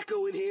there an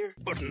echo in here?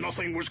 But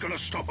nothing was gonna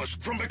stop us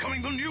from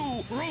becoming the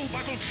new Row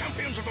Battle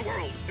Champions of the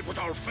world. It was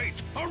our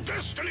fate, our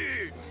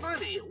destiny.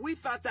 Funny, we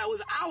thought that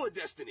was our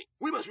destiny.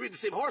 We must read the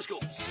same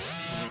horoscopes.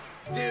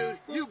 Dude,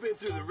 you've been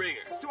through the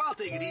ringer, so I'll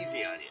take it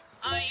easy on you.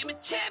 I am a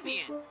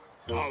champion.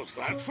 How's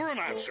that for an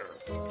answer?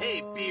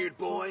 Hey, beard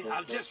boy,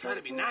 I'm just trying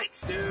to be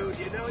nice. Dude,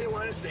 you know you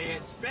want to say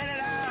it. Spit it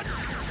out.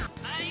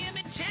 I am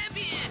a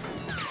champion.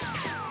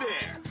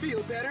 There.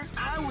 Feel better?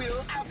 I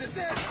will after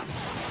this.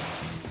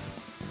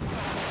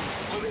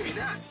 Or maybe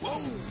not. Whoa.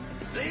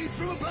 Blades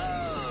from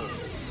above.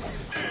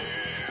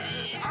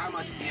 How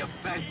much do you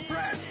bench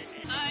press?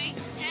 I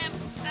am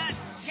the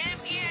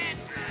champion.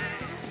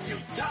 You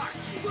talk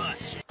too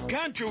much.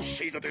 Can't you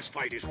see that this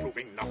fight is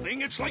proving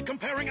nothing? It's like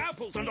comparing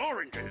apples and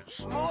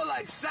oranges. More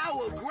like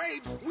sour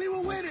grapes. We were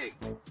winning.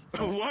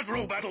 What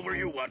Row Battle were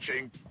you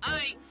watching?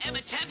 I am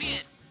a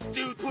champion.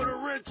 Dude, put a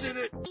wrench in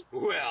it.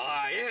 Well,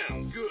 I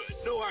am good.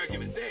 No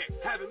argument there.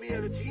 Having me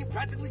on a team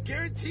practically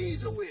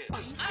guarantees a win.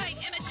 I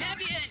am a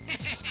champion.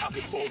 How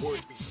can 4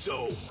 words be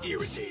so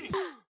irritating?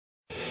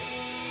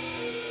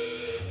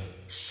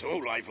 So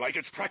lifelike,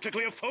 it's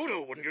practically a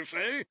photo, wouldn't you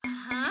say?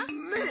 Huh?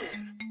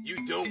 Man,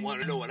 You don't want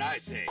to know what I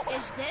say.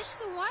 Is this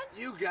the one?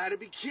 You gotta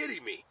be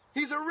kidding me.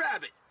 He's a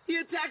rabbit. He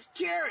attacks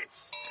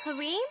carrots.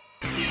 Kareem?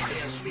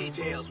 Details,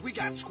 schmeetails. We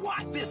got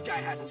Squat. This guy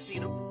hasn't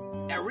seen him.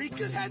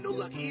 Erika's had no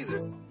luck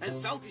either. And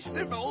Salty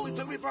Sniffer only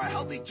took me for a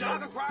healthy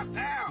jog across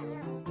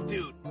town.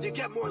 Dude, you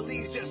get more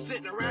leads just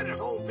sitting around at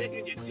home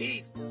picking your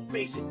teeth.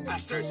 Face it, our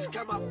searches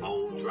come up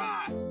bone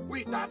dry.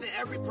 We thought that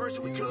every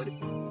person we could,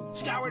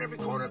 scoured every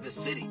corner of the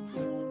city.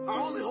 Our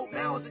only hope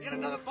now is to get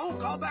another phone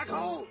call back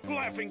home.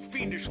 Laughing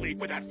fiendishly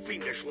with that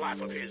fiendish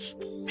laugh of his.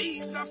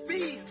 Fiends are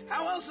fiends.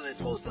 How else are they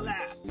supposed to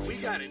laugh? We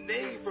got a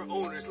name for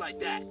owners like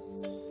that.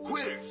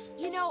 Quitters.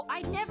 You know,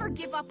 I never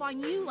give up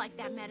on you like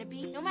that,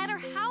 Metabee, no matter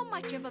how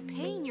much of a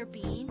pain you're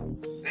being.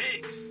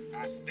 Thanks,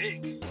 I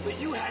think. But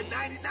you had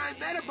 99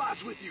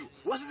 Medabots with you.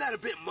 Wasn't that a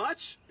bit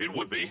much? It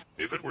would be,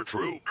 if it were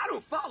true. I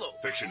don't follow.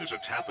 Fiction is a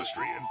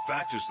tapestry, and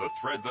fact is the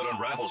thread that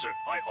unravels it.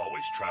 I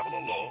always travel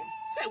alone.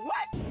 Say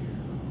what?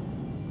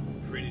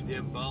 Pretty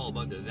dim bulb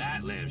under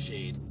that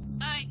lampshade.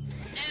 I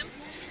am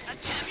a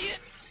champion.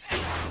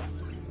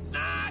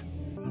 Not.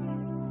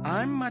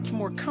 I'm much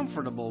more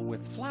comfortable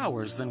with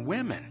flowers than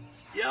women.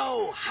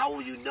 Yo, how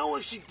will you know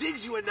if she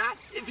digs you or not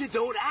if you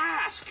don't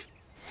ask?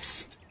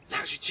 Psst,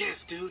 now's your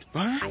chance, dude.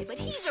 What? But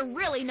he's a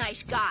really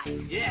nice guy.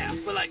 Yeah,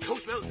 but like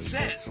Coach Melton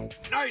says,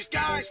 nice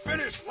guys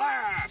finish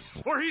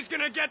last. Or he's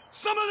gonna get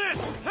some of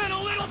this and a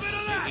little bit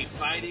of Is that! he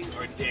fighting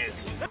or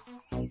dancing?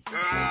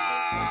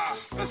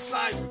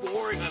 Besides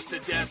boring us to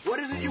death, what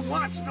is it you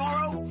want,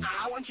 Snoro?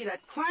 I want you to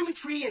climb a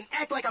tree and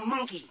act like a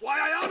monkey. Why,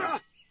 I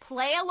oughta...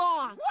 Play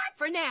along. What?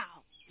 For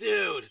now.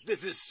 Dude,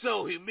 this is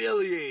so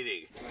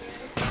humiliating.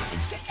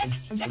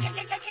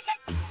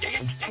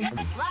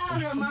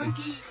 Louder,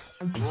 monkey.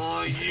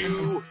 Oh,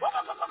 you...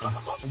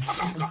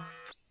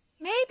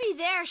 Maybe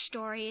their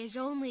story is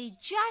only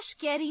just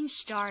getting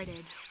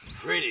started.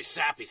 Pretty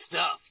sappy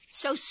stuff.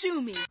 So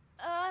sue me.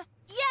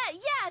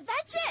 Yeah,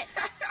 that's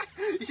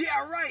it.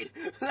 Yeah, right.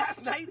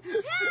 Last night,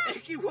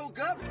 Icky woke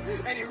up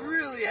and he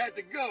really had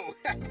to go.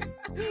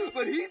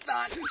 But he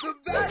thought the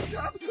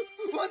bathtub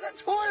was a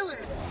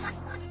toilet.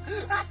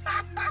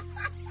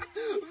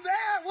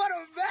 Man, what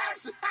a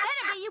mess.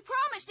 Metabee, you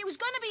promised it was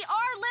going to be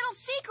our little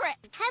secret.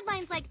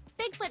 Headlines like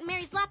Bigfoot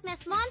marries Loch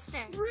Ness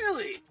Monster.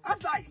 Really? I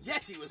thought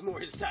Yeti was more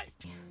his type.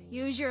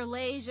 Use your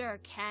laser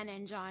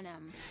cannons on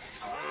him.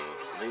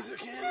 Laser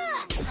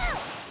cannon?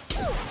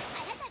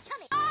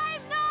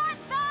 I'm not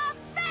the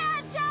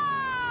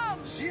Phantom!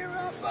 Cheer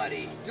up,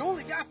 buddy. You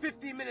only got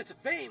 15 minutes of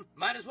fame.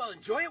 Might as well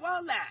enjoy it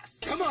while it lasts.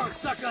 Come on,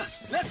 sucker.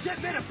 Let's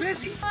get Meta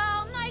busy.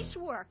 Well, nice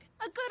work.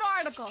 A good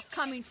article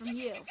coming from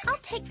you. I'll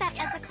take that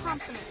as a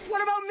compliment.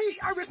 What about me?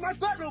 I risked my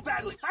butt real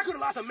badly. I could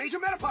have lost a major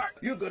meta part.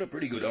 You've got a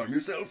pretty good arm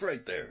yourself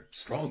right there.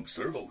 Strong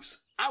servos.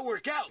 I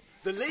work out.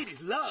 The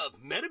ladies love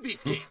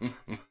Metabee game.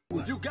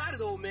 You got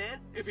it, old man,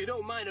 if you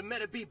don't mind a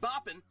Metabee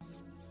bopping.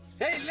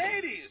 Hey,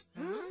 ladies!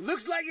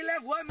 Looks like you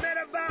left one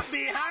Metabot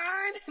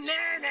behind. Nah.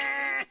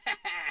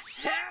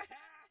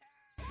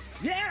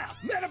 Yeah,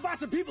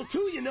 Metabots are people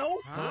too, you know.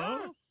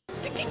 Huh?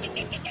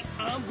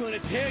 I'm gonna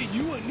tear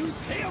you a new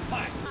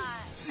tailpipe.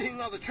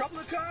 Seeing all the trouble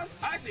it caused,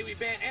 I say we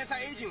ban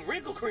anti-aging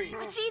wrinkle cream.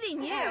 It's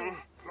eating you.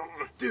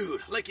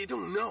 Dude, like you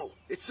don't know.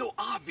 It's so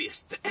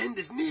obvious. The end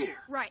is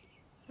near. Right.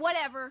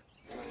 Whatever.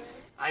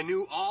 I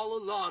knew all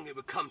along it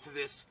would come to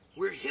this.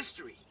 We're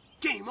history.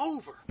 Game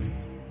over.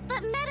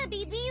 But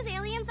Metabee, these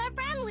aliens are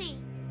friendly.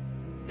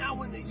 Now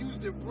when they use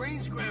their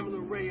brain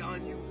scrambler ray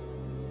on you,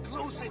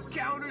 close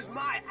encounters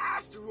my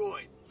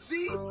asteroid.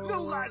 See?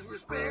 No lives were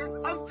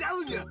spared. I'm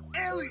telling you,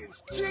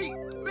 aliens cheat.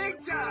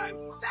 Big time.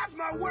 That's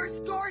my worst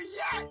score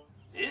yet.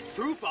 It's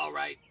proof, all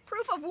right.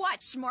 Proof of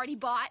what, smarty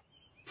bot?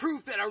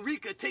 Proof that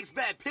Arika takes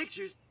bad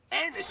pictures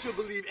and that she'll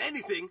believe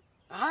anything.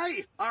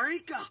 Hi,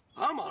 Arika.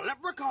 I'm a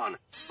leprechaun.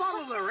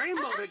 Follow the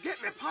rainbow to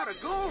get me pot of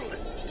gold.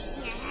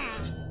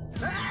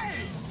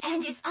 Hey!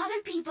 And if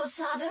other people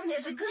saw them,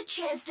 there's a good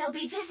chance they'll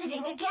be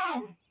visiting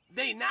again.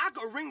 They knock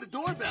or ring the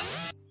doorbell.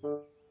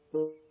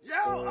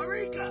 Yo,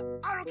 Arika,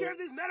 I don't care if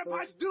these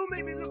Medabots do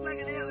make me look like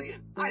an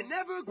alien. I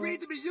never agreed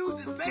to be used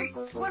as bait.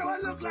 What do I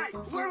look like?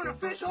 Wearing a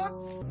fish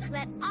hook?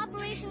 Let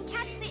Operation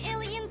Catch the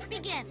Aliens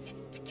begin.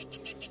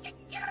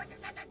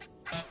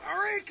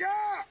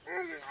 Arika!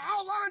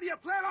 How long do you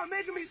plan on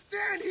making me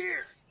stand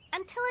here?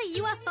 Until a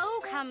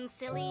UFO comes,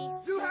 silly.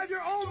 You have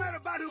your own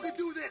Medabot who can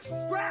do this.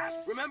 Brass,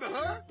 remember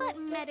her? But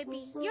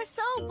Metabee, you're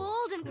so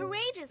bold and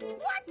courageous.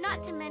 What?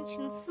 Not to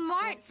mention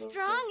smart,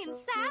 strong, and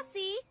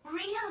sassy.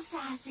 Real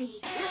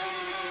sassy.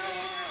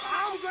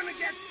 I'm gonna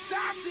get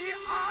sassy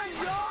on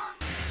your...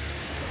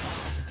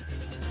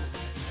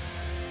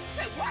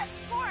 Say what?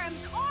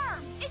 Gorham's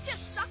arm! It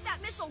just sucked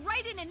that missile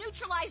right in and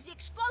neutralized the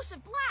explosive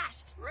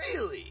blast!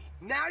 Really?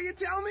 Now you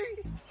tell me?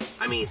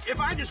 I mean, if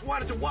I just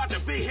wanted to watch a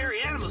big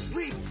hairy animal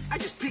sleep,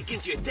 I'd just peek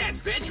into your dad's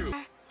bedroom.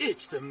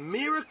 It's the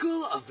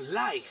miracle of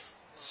life.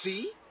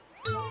 See?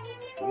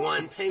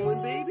 1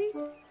 penguin baby,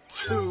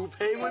 2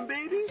 penguin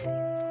babies,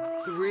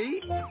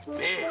 3.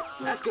 Man,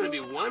 that's gonna be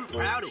 1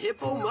 proud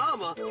hippo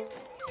mama.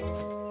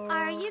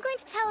 Are you going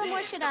to tell him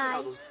or should I?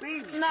 All those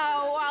babies.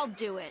 No, I'll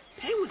do it.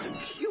 Penguins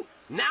are cute.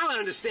 Now I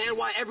understand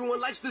why everyone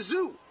likes the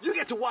zoo. You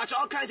get to watch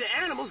all kinds of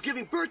animals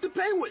giving birth to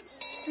penguins.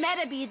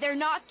 Metabee, they're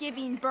not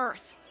giving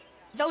birth.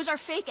 Those are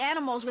fake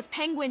animals with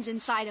penguins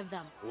inside of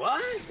them.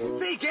 What?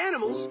 Fake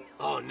animals?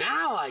 Oh,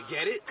 now I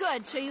get it.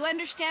 Good, so you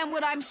understand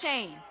what I'm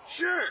saying.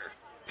 Sure.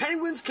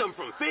 Penguins come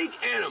from fake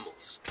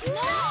animals. No!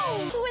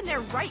 Who in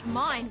their right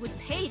mind would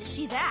pay to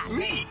see that?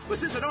 Me. But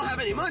since I don't have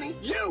any money,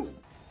 you.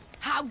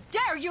 How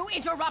dare you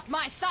interrupt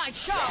my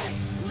sideshow!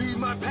 Leave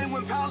my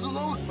penguin pals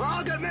alone, or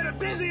I'll get meta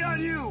busy on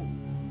you!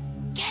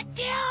 Get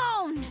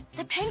down!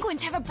 The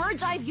penguins have a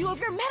bird's eye view of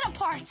your meta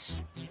parts.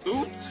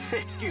 Oops.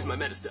 Excuse my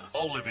meta stuff.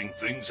 All living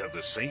things have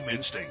the same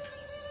instinct.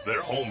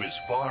 Their home is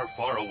far,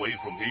 far away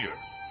from here.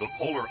 The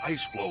polar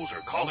ice floes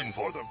are calling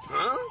for them.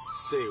 Huh?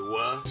 Say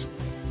what?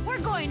 We're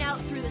going out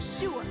through the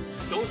sewer.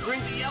 Don't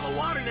drink the yellow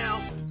water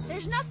now.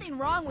 There's nothing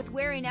wrong with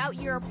wearing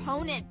out your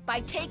opponent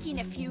by taking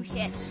a few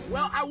hits.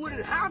 Well, I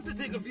wouldn't have to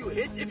take a few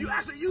hits if you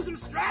actually use some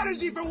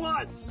strategy for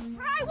once.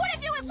 I would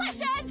if you would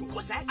listen.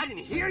 What's that? I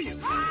didn't hear you.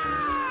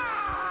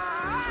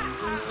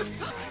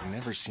 I've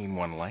never seen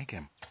one like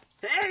him.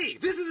 Hey,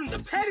 this isn't the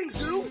petting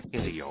zoo.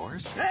 Is it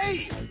yours?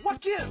 Hey, what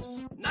gives?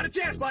 Not a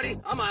chance, buddy.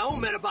 I'm my own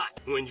Metabot.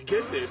 When you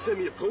get there, send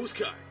me a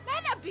postcard.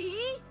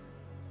 Metabee?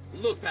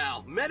 Look,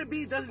 pal,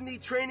 Metabee doesn't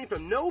need training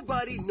from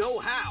nobody, no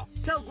how.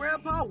 Tell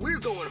Grandpa we're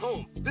going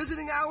home.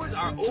 Visiting hours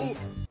are over.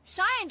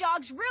 Cyan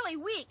Dog's really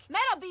weak.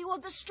 Metabee will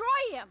destroy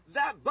him.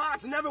 That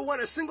bot's never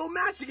won a single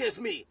match against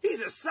me.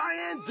 He's a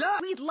Cyan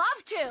Duck. We'd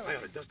love to. I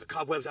ought to dust the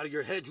cobwebs out of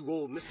your head, you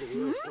old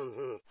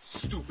Mr.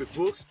 Stupid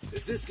books.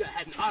 If this guy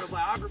had an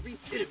autobiography,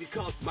 it'd be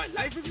called My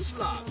Life as a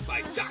Slob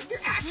by Dr.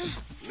 Ackman.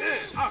 Man,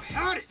 I've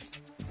had it.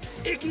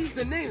 Icky,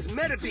 the name's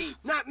Metabee,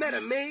 not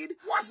Metamaid.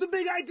 What's the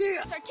big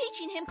idea? Start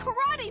teaching him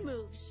karate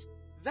moves.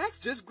 That's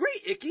just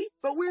great, Icky,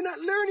 but we're not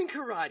learning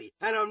karate,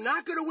 and I'm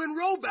not gonna win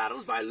row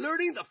battles by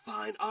learning the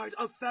fine art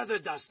of feather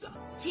duster.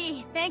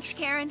 Gee, thanks,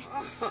 Karen.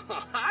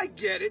 I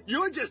get it.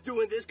 You're just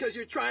doing this because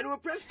you're trying to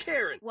impress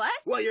Karen. What?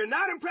 Well, you're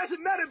not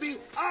impressing Metabee.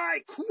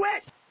 I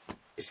quit.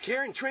 Is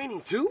Karen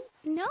training too?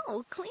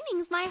 No,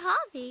 cleaning's my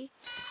hobby.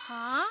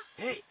 Huh?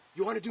 Hey,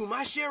 you want to do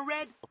my share,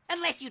 Red?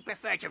 Unless you'd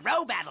prefer to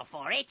row battle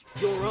for it.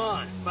 You're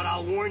on, but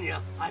I'll warn you,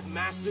 I've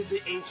mastered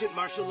the ancient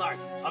martial art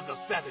of the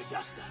feather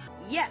duster.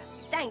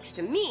 Yes, thanks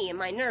to me and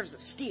my nerves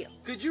of steel.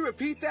 Could you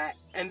repeat that?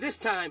 And this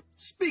time,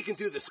 speaking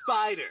through the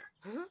spider.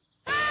 Huh?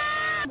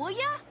 Will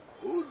ya?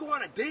 Who'd go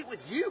on a date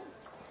with you?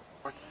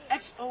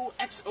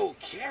 XOXO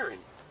Karen.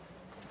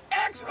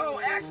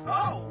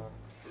 XOXO!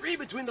 Read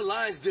between the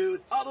lines,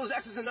 dude. All those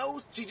X's and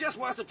O's, she just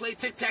wants to play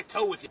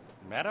tic-tac-toe with you.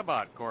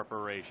 Metabot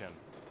Corporation.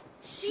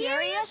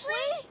 Seriously?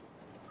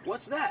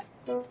 What's that?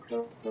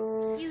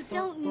 You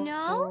don't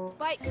know?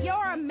 But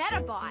you're a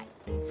Metabot.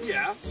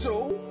 Yeah,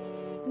 so?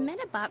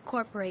 Metabot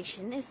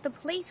Corporation is the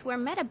place where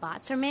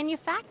Medabots are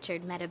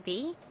manufactured,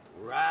 Metabee.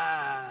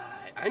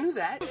 Right. I knew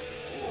that.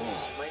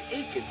 Oh, my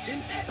aching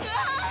tin pet.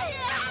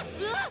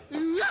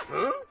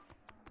 Huh?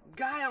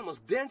 Guy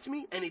almost dents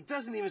me, and he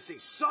doesn't even say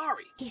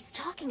sorry. He's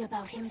talking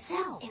about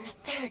himself in the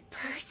third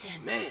person.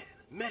 Man,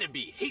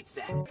 Metabee hates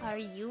that. Are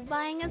you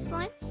buying us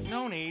lunch?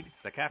 No need.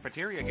 The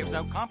cafeteria gives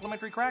out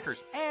complimentary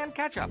crackers and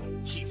ketchup.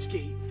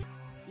 Cheapskate.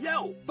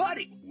 Yo,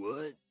 buddy.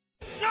 What?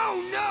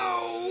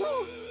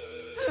 No!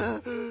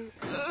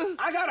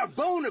 I got a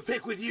bone to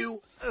pick with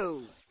you.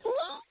 Oh.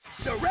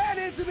 You ran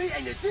into me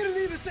and you didn't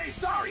even say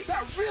sorry.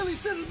 That really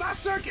sizzles my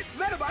circuits.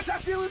 Metabots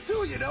have feelings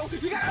too, you know.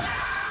 You gotta...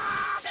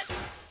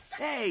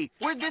 Hey,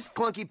 where'd this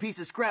clunky piece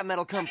of scrap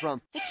metal come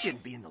from? It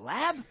shouldn't be in the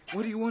lab.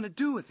 What do you want to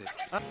do with it?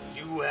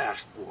 You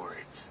asked for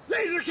it.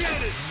 Laser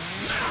cannon!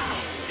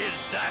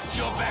 Is that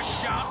your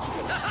best shot?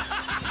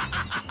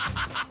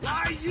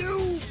 Why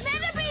you?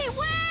 Metabee,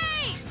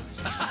 wait!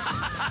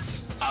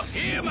 Up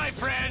here, my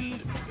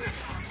friend.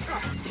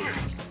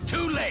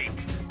 Too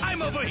late.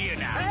 I'm over here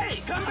now.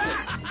 Hey, come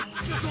back!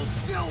 Just hold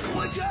still,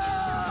 would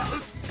ya?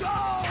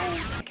 Go!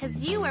 Because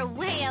you are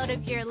way out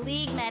of your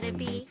league,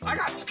 Metabee. I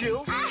got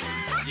skills.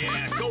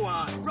 Yeah, go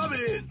on. Rub it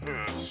in.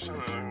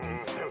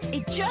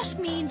 It just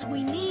means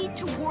we need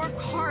to work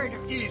harder.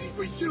 Easy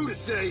for you to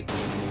say.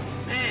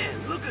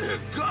 Man, look at her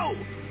go.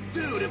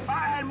 Dude, if I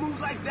had moves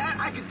like that,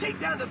 I could take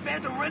down the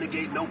Phantom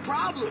Renegade no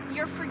problem.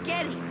 You're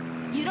forgetting.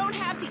 You don't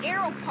have the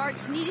arrow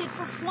parts needed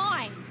for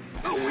flying.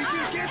 Oh, we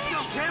can get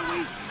some, can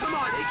we? Come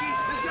on, Icky.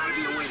 There's gotta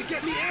be a way to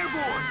get me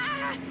airborne.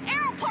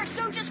 Arrow parts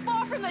don't just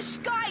fall from the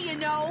sky, you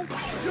know.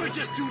 You're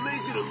just too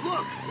lazy to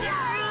look.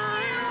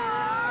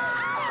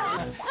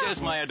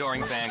 Just my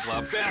adoring fan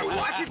club. Better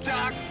watch it,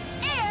 Doc.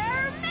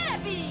 Air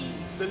Metabee.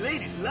 The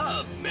ladies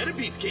love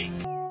Metabeef cake.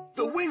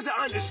 The wings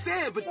I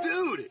understand, but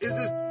dude, is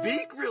this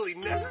beak really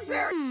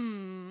necessary?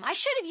 I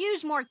should have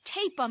used more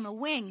tape on the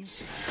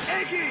wings.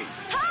 Icky!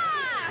 Ha!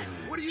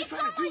 What are you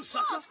trying to do,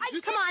 sucker?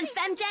 Come on,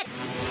 Femjet.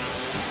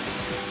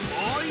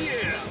 Oh,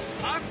 yeah.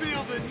 I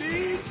feel the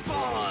need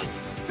for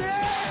speed.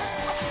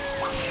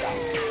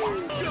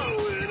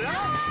 Going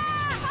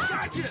up.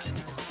 Gotcha.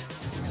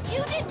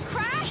 You didn't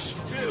crash?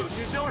 Dude,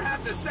 you don't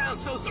have to sound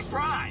so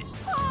surprised.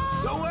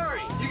 Don't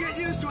worry. You get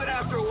used to it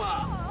after a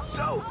while.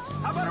 So,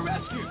 how about a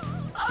rescue?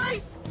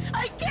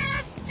 I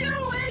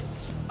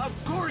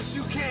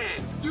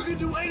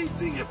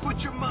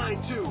put your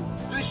mind to.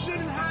 You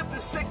shouldn't have to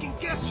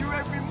second-guess your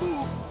every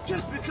move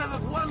just because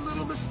of one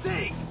little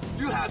mistake.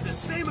 You have the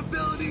same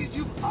abilities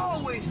you've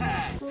always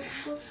had.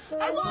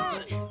 I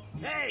won!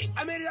 Hey,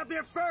 I made it up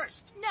here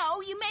first.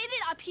 No, you made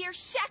it up here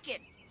second.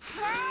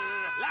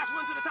 Last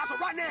one to the top, so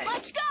rotten egg.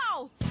 Let's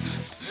go!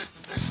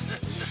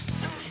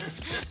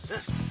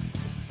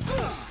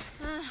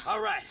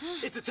 All right,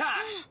 it's a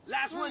tie.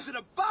 Last one to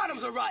the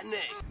bottom's a rotten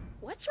egg.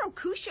 What's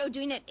Rokusho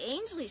doing at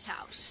Ainsley's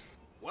house?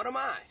 What am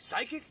I,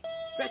 psychic?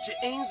 Betcha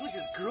Ainsley's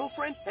his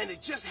girlfriend, and they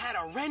just had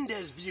a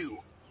Rendez view.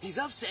 He's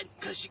upset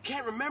because she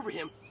can't remember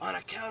him on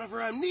account of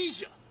her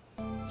amnesia.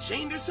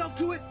 Chained herself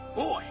to it?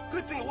 Boy,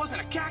 good thing it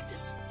wasn't a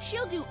cactus.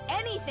 She'll do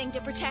anything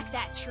to protect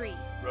that tree.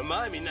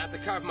 Remind me not to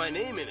carve my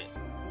name in it.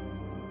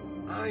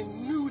 I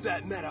knew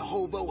that meta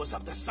hobo was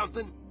up to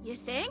something. You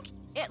think?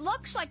 It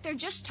looks like they're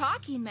just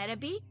talking,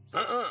 Metabee.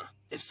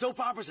 If soap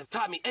operas have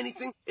taught me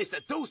anything, it's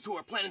that those two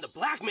are planning to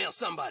blackmail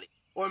somebody.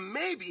 Or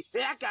maybe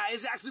that guy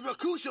is actually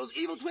Rokusho's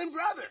evil twin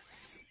brother.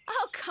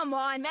 Oh, come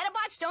on.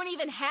 Medabots don't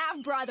even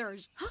have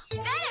brothers.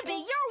 Metabee,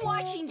 you're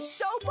watching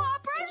soap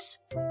operas?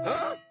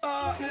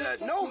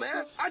 No,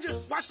 man. I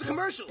just watch the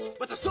commercials,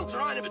 but the soaps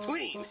are on in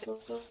between.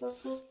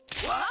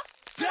 What?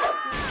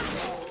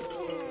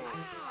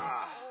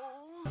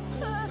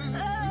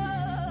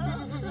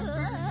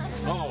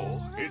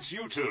 Oh, it's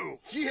you two.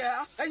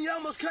 Yeah, and you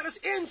almost cut us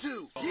in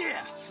two.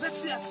 Yeah, let's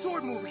see that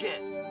sword move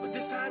again. But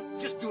this time,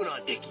 just do it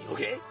on Icky,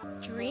 okay?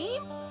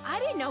 Dream? I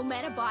didn't know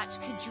Medabots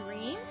could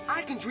dream.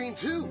 I can dream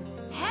too.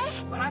 Hey?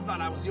 But I thought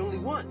I was the only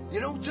one.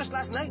 You know, just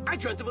last night, I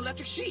dreamt of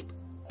electric sheep.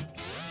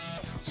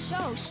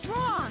 So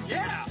strong.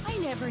 Yeah. I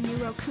never knew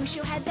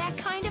Rokusho had that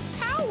kind of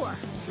power.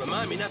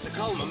 Remind me not to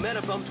call him a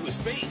Metabum to his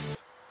face.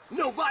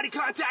 No body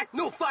contact,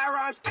 no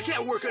firearms. I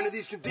can't work under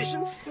these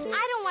conditions.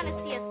 I don't want to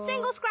see a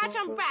single scratch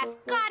on brass.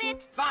 Got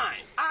it?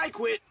 Fine, I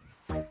quit.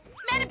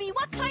 Metabee,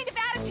 what kind of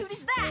attitude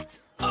is that?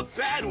 A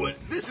bad one.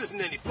 This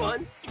isn't any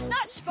fun. It's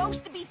not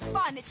supposed to be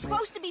fun. It's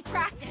supposed to be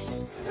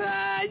practice.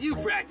 You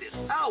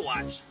practice. I'll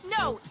watch.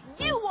 No,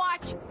 you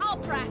watch. I'll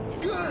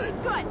practice. Good.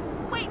 Good.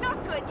 Wait,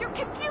 not good. You're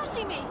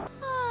confusing me.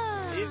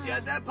 He's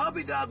got that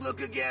puppy dog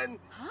look again.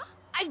 Huh?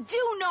 I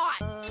do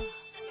not.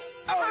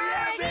 Oh,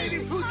 yeah,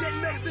 baby! Who's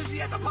getting made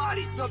busy at the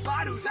party? The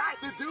bot who's hot,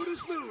 the dude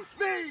who's smooth.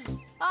 Me!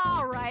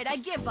 All right, I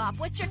give up.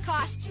 What's your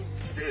costume?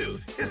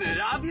 Dude, isn't it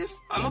obvious?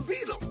 I'm a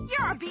beetle.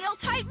 You're a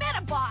Beetle-type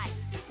Metabot.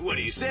 What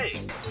do you say?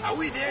 Are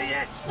we there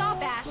yet?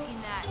 Stop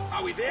asking that.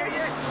 Are we there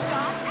yet?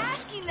 Stop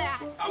asking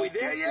that. Are we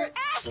there yet?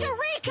 Ask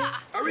Arika!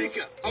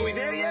 Arika, are we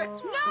there yet?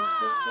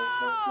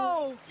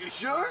 No! You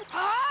sure?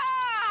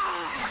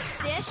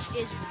 This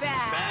is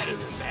bad. Badder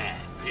than bad.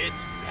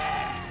 It's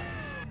bad.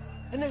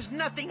 And there's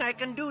nothing I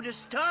can do to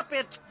stop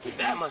it. With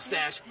that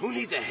mustache, who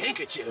needs a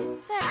handkerchief?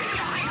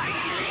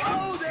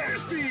 Oh, there,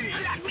 Speedy!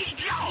 Let me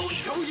go!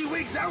 Koji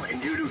wigs out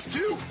and you do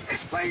too?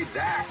 Explain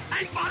that!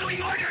 I'm following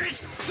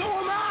orders! So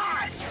am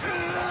I!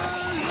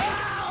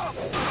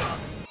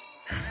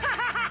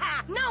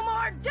 No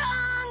more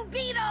dung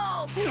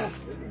beetle!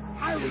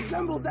 I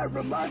resembled that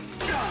remark.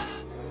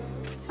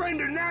 Friend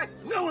or not,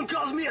 no one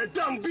calls me a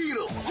dung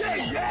beetle!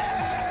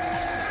 Yeah!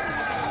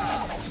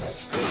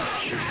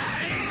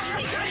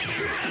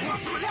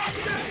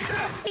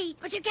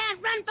 But you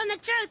can't run from the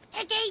truth,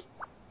 Icky.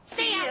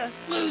 See ya,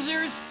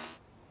 losers.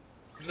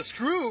 The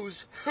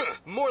screws?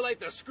 More like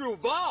the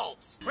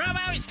screwballs.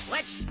 Bravos,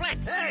 let's split.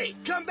 Hey,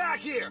 come back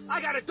here. I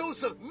got a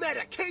dose of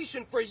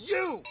medication for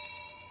you.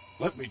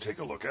 Let me take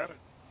a look at it.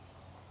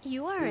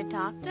 You are a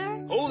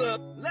doctor? Hold up.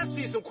 Let's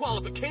see some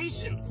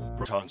qualifications.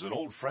 Proton's an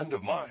old friend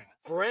of mine.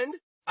 Friend?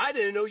 I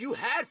didn't know you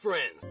had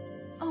friends.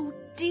 Oh,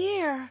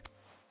 dear.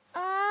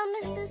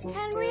 Mrs.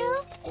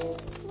 Tenryu?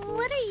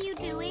 What are you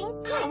doing?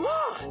 Come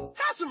on!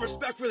 Have some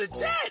respect for the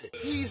dead!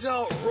 He's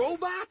a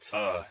robot?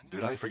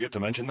 Did I forget to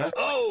mention that?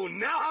 Oh,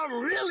 now I'm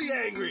really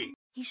angry!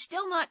 He's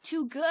still not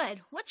too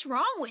good. What's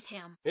wrong with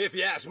him? If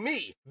you ask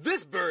me,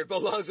 this bird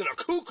belongs in a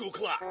cuckoo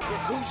clock.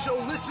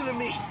 Rokusho, listen to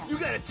me. You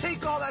gotta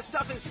take all that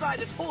stuff inside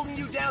that's holding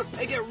you down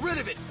and get rid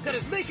of it, that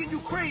is making you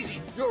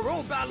crazy. You're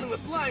role battling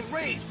with blind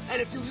rage,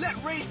 and if you let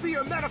rage be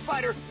your meta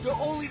fighter, you'll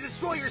only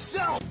destroy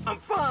yourself. I'm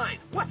fine.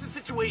 What's the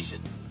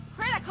situation?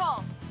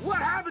 Critical! What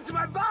happened to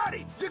my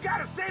body? You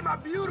gotta save my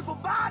beautiful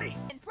body!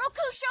 And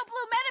Rokusho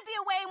blew Metabee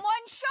away in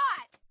one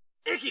shot!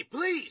 Icky,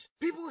 please!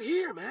 People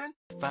here, man!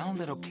 Found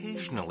that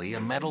occasionally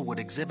a metal would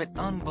exhibit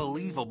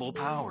unbelievable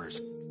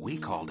powers. We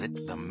called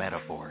it the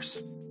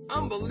Metaforce.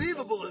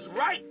 Unbelievable is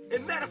right!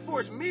 It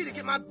metaforced me to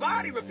get my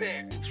body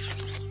repaired!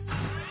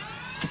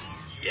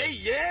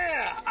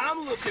 Yeah! I'm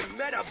looking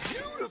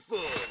meta-beautiful!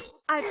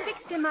 I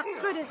fixed him up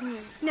good as new.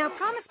 Now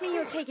promise me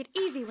you'll take it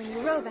easy when you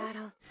row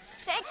battle.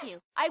 Thank you.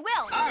 I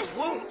will. I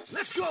won't.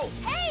 Let's go.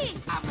 Hey!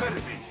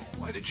 Metabee,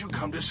 why did you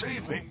come to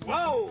save me?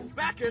 Whoa!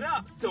 Back it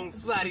up. Don't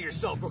flatter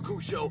yourself,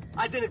 Rokusho.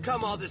 I didn't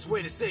come all this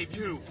way to save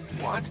you.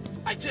 What?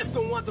 I just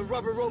don't want the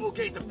rubber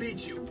Robogate to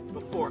beat you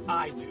before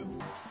I do.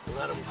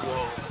 Let him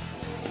go.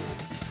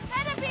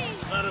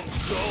 Metabee! Let him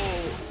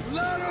go.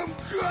 Let him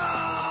go!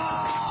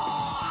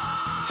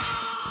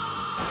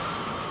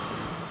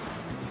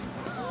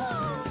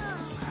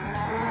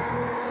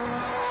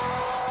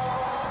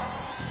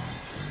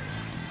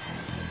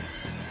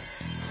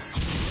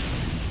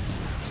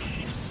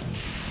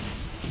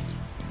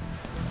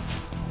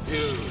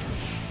 Dude,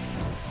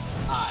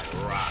 I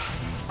rock.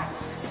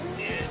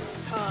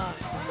 It's time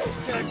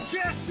to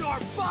kiss your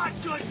bot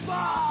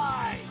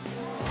goodbye!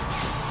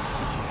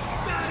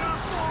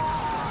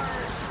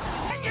 Metaphors!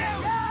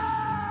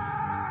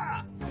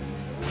 Yeah!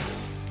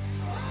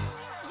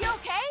 You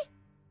okay?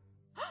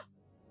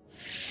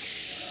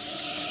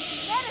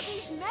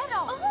 Metabee's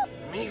medal! Oh.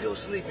 Me go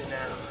sleeping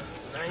now.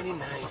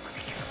 Nighty-night.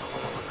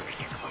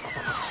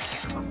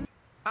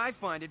 I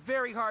find it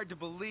very hard to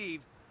believe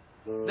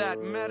that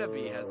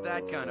Metabee has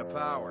that kind of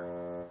power.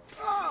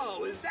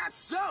 Oh, is that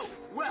so?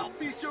 Well,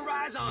 feast your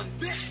eyes on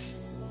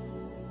this.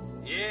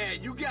 Yeah,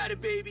 you got it,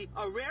 baby.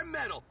 A rare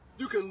metal.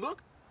 You can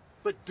look,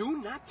 but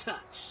do not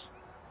touch.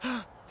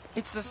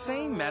 It's the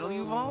same metal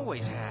you've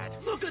always had.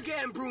 Look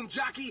again, broom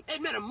jockey. It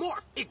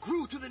metamorphed. It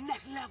grew to the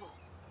next level.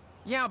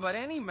 Yeah, but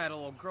any metal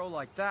will grow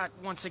like that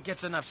once it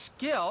gets enough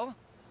skill.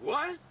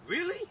 What?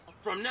 Really?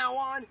 From now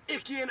on,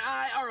 Icky and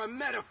I are a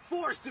meta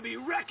force to be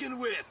reckoned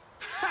with.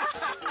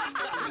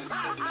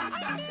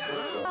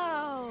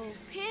 Oh,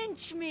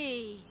 pinch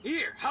me.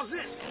 Here, how's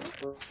this?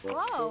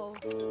 Whoa,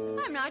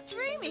 I'm not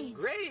dreaming.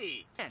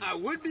 Great. I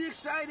would be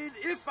excited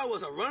if I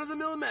was a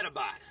run-of-the-mill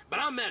Metabot, but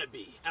I'm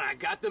Metabee, and I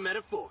got the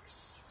meta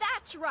force.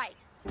 That's right.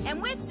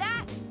 And with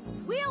that,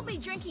 we'll be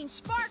drinking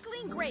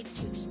sparkling grape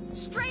juice,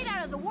 straight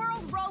out of the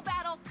World Row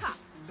Battle Cup.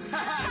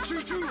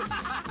 True, true.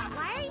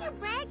 Why are you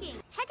bragging?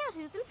 Check out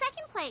who's in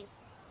second place.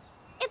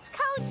 It's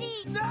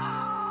Koji.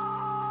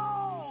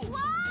 No!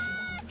 What?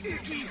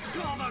 Icky,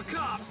 call the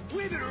cops.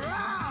 We've been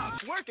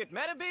robbed. Work it,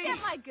 Metabee. Get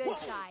my good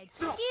side.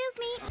 Excuse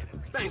me.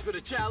 Thanks for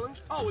the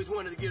challenge. Always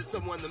wanted to give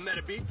someone the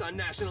meta beats on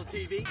national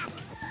TV.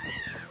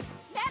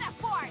 Meta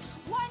Force,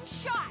 one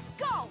shot,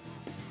 go!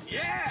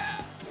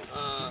 Yeah!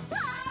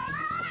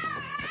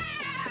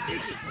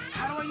 Icky,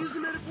 how do I use the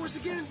meta force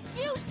again?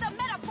 Use the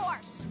Meta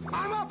Force!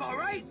 I'm up, all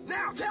right?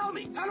 Now tell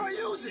me, how do I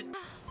use it?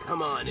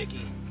 Come on,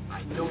 Icky.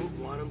 I don't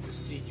want him to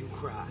see you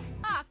cry.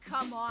 Ah,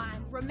 come on.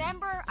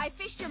 Remember, I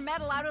fished your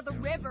metal out of the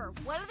river.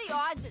 What are the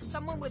odds that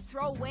someone would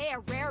throw away a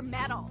rare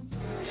metal?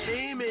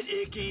 Tame it,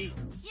 Icky.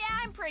 Yeah,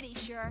 I'm pretty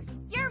sure.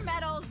 Your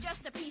metal's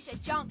just a piece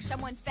of junk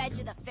someone fed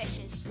to the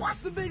fishes.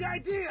 What's the big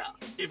idea?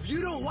 If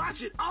you don't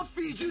watch it, I'll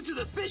feed you to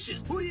the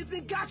fishes. Who do you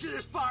think got you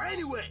this far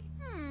anyway?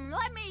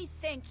 Let me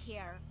think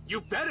here.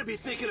 You better be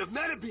thinking of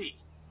Metabee.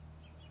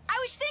 I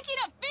was thinking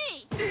of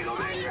me!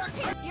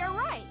 Egomaniac! You're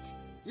right.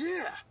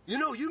 Yeah, you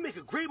know, you make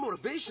a great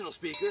motivational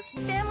speaker.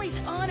 Family's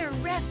honor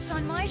rests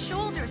on my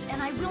shoulders,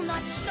 and I will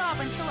not stop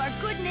until our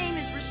good name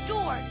is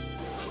restored.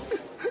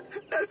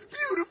 That's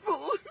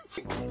beautiful.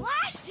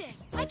 Blast it!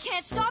 I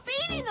can't stop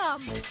eating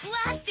them.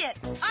 Blast it!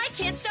 I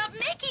can't stop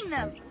making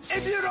them.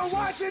 If you don't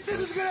watch it, this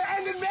is gonna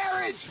end in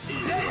marriage.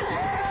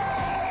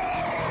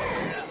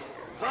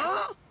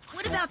 Huh?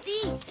 What about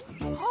these?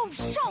 Oh,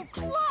 so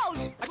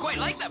close! I quite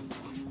like them.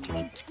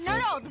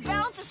 No, the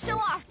balance is still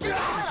off, just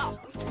a little.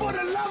 For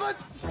the love of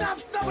stop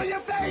stubbing your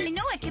face! I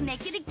know I can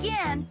make it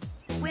again.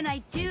 When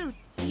I do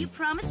you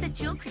promise that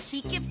you'll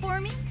critique it for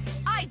me?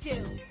 I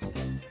do.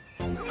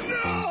 No!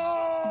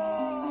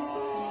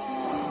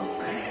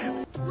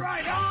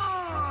 Right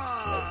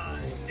on!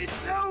 It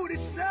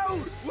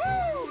snowed!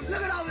 Woo!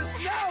 Look at all the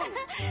snow!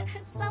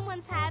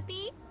 Someone's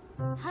happy.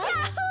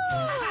 Yahoo!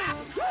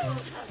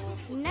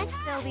 Next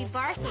they'll be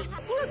barking.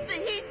 Plus the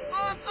heat's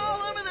off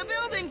all over the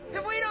building.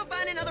 If we don't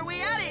find another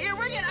way out of here,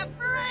 we're gonna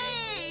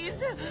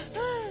freeze!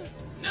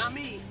 Not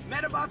me.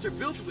 Medabots are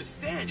built to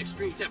withstand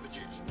extreme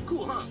temperatures.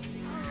 Cool, huh?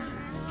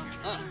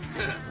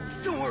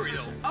 Don't worry,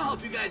 though. I'll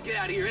help you guys get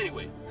out of here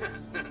anyway.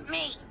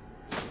 Me.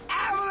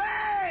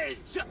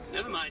 Avalanche!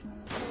 Never mind.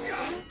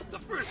 The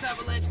first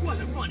avalanche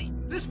wasn't funny.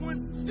 This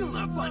one, still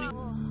not funny.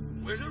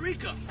 Where's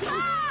Eureka?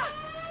 Ah!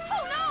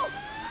 Oh, no!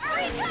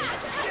 Eureka!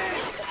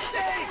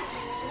 Dang!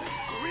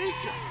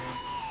 Eureka!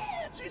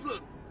 She's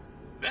look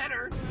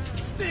better.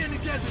 Stand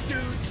together,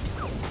 dudes.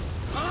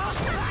 Huh?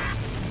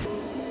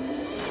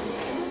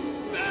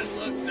 Bad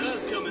luck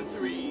does come in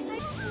threes.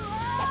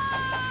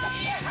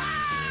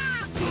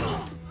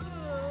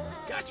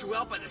 Got you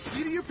out by the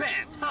seat of your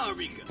pants, huh,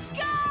 Eureka?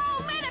 Go,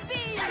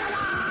 Metabee!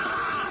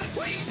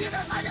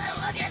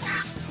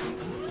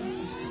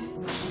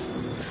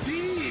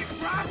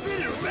 Defrosted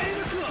and ready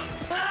to cook.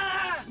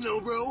 Snow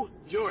Bro,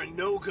 you're a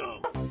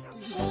no-go.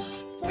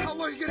 How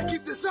long are you gonna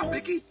keep this up,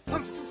 Icky?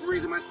 I'm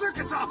freezing my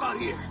circuits off out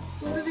here.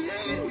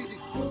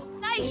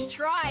 Nice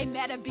try,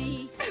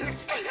 Metabee.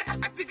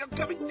 I think I'm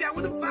coming down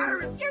with a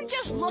virus. You're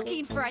just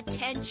looking for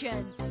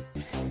attention.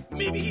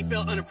 Maybe he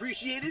felt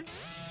unappreciated?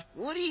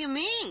 What do you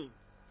mean?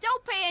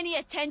 Don't pay any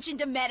attention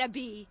to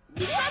Metabee.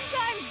 He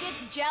sometimes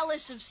gets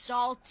jealous of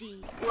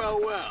Salty. Well.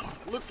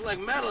 Looks like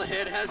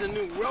Metalhead has a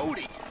new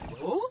roadie.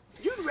 Oh?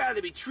 You'd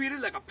rather be treated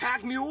like a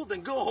pack mule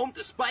than go home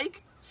to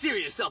Spike?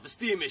 Serious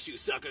self-esteem issue,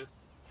 sucker.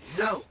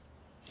 No.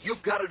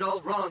 You've got it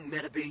all wrong,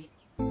 Metabee.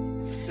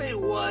 Say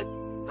what?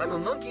 I'm a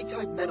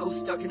monkey-type metal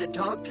stuck in a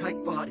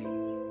dog-type body.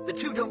 The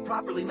two don't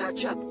properly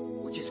match up,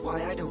 which is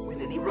why I don't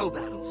win any row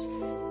battles.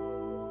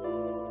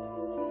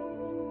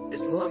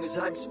 As long as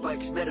I'm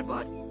Spike's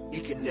Metabot, he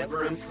can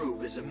never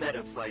improve as a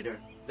meta fighter.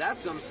 That's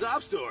some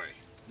sob story.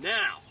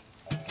 Now,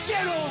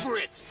 get over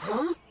it!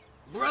 Huh?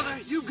 Brother,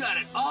 you got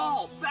it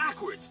all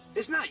backwards.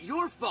 It's not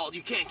your fault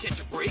you can't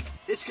catch a break.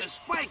 It's because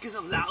Spike is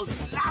a lousy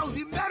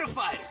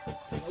metafighter.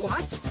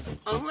 What?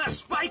 Unless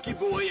Spiky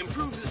Boy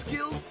improves his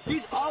skills,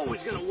 he's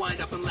always gonna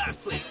wind up in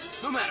last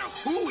place, no matter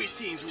who he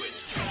teams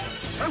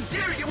with. How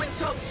dare you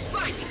insult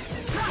Spike!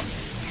 Ha!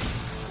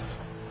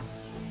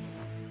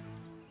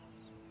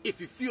 If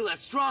you feel that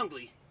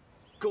strongly,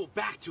 go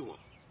back to him.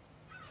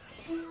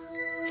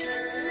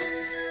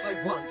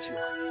 I want to.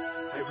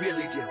 I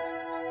really do.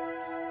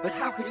 But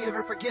how could he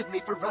ever forgive me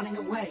for running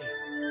away?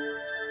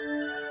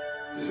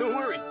 Don't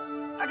worry,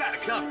 I got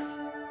it covered.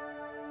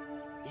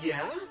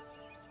 Yeah?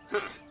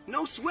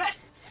 No sweat.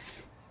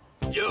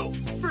 Yo,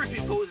 first we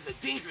pose as a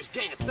dangerous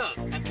gang of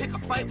thugs and pick a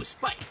fight with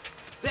Spike.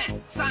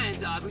 Then, Cyan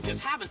Dog, who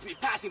just happens to be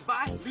passing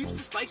by, leaps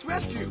to Spike's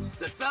rescue.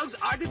 The thugs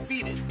are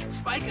defeated.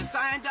 Spike and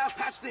Cyan Dog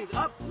patch things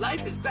up.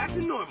 Life is back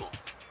to normal.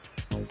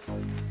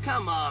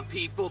 Come on,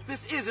 people.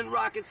 This isn't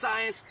rocket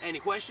science. Any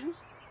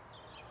questions?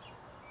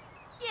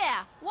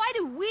 Yeah, why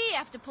do we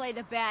have to play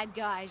the bad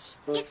guys?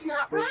 It's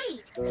not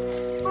right.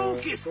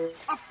 Focus!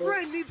 A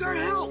friend needs our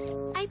help!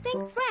 I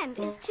think friend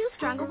is too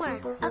strong a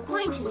word.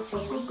 Acquaintance,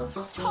 really.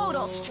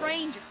 Total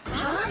stranger.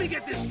 Let me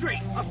get this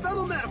straight. A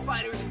fellow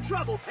metafighter is in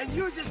trouble, and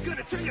you're just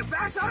gonna turn your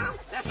backs on him?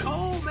 That's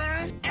cold,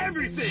 man.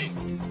 Everything.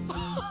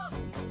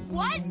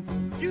 What?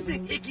 You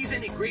think Icky's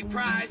any great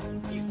prize?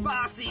 He's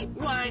bossy,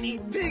 whiny,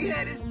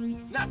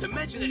 pig-headed. Not to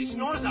mention that he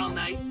snores all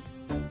night.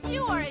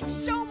 You are in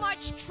so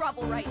much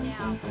trouble right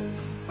now.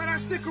 But I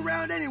stick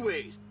around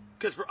anyways,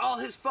 because for all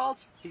his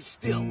faults, he's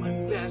still my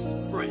best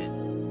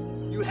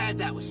friend. You had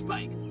that with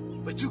Spike,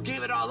 but you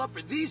gave it all up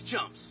for these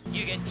chumps.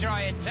 You can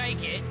try and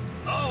take it.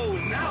 Oh,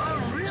 now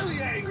I'm really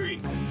angry.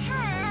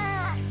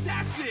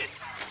 That's it.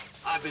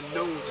 I've been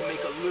known to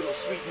make a little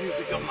sweet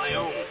music of my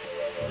own.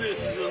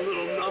 This is a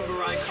little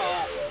number I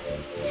call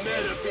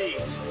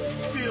Medabots.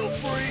 Feel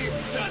free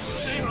to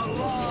sing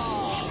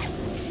along.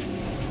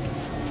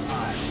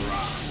 I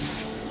rock.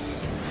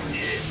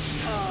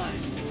 It's time.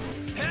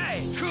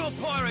 Hey, cool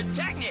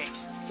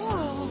pyrotechnics.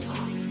 Whoa.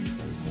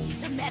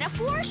 The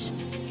Metaforce?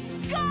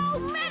 Go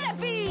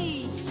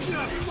Metabee!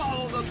 Just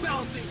follow the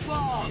bouncing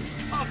ball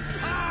of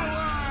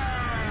power!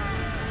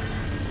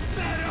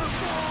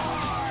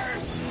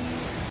 Medaforce!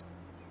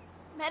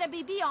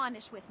 Metabee, be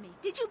honest with me.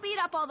 Did you beat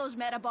up all those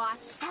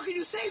Medabots? How can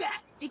you say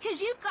that?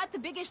 Because you've got the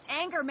biggest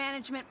anger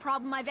management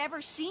problem I've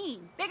ever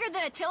seen. Bigger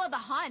than Attila the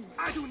Hun.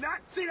 I do not.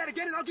 Say that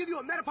again and I'll give you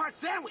a Metapart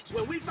sandwich.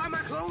 When we find my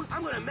clone,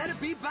 I'm gonna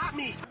Metabee bot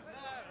me.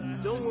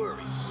 Don't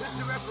worry.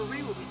 Mr.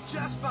 Referee will be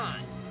just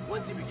fine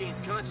once he regains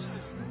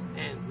consciousness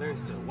and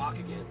learns to walk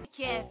again.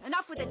 Kid,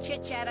 enough with the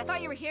chit-chat. I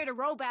thought you were here to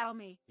row battle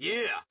me.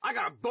 Yeah, I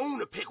got a bone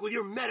to pick with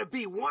your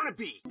Metabee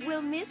wannabe.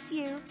 We'll miss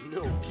you.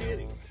 No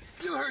kidding.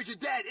 You heard your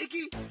dad,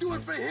 Icky. Do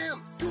it for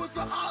him. Do it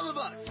for all of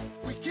us.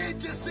 We can't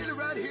just sit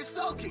around here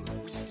sulking.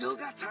 We still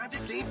got time to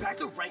gain back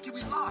the ranking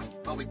we lost.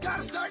 But we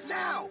gotta start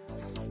now.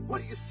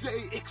 What do you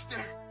say,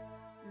 Ixter?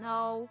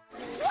 No.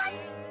 What?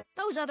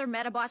 Those other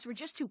Medabots were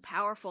just too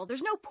powerful.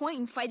 There's no point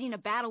in fighting a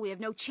battle we have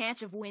no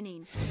chance of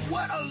winning.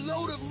 What a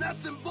load of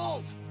nuts and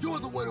bolts! You're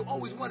the one who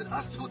always wanted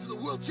us to go to the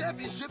World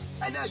Championships,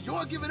 and now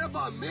you're giving up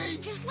on me?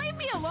 Just leave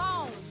me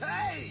alone!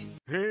 Hey!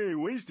 Hey,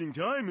 wasting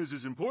time is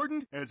as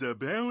important as a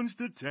balanced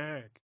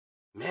attack.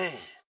 Man,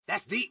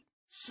 that's deep.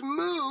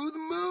 Smooth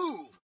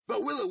move!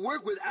 But will it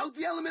work without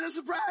the element of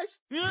surprise?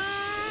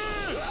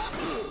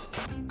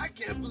 I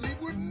can't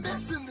believe we're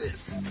missing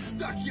this!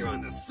 Stuck here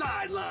on the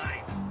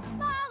sidelines!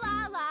 La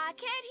la la,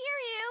 can't hear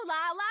you,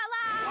 la la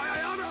la!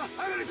 Ayana,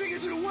 I'm gonna take you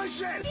to the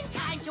woodshed! It's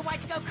time to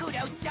watch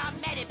Gokudo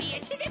stomp Metabee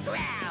into the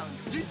ground!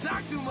 You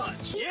talk too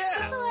much!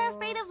 Yeah! People are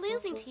afraid of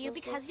losing to you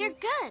because you're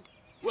good.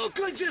 Well,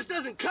 good just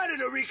doesn't cut it,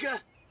 Eureka!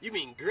 You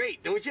mean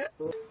great, don't you?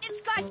 It's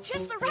got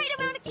just the right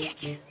amount of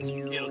kick.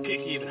 It'll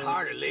kick even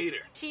harder later.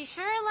 She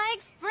sure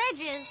likes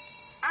bridges.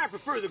 I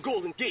prefer the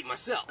Golden Gate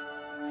myself.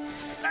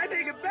 I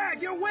take it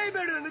back, you're way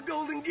better than the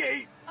Golden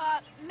Gate!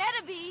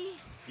 Metabee.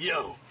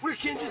 Yo, we're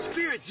kindred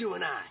spirits, you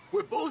and I.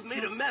 We're both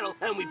made of metal,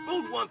 and we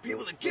both want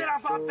people to get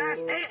off our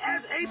backs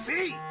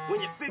ASAP.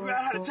 When you figure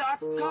out how to talk,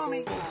 call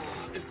me.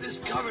 Is this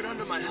covered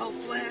under my health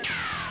plan?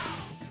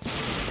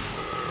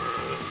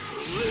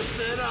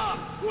 Listen up.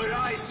 When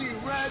I see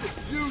red,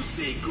 you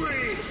see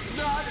green.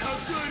 Not a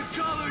good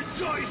color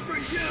choice for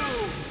you.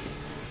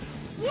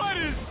 What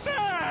is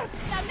that?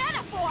 The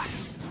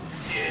Metaforce.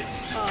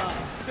 It's time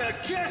to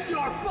kiss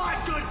your butt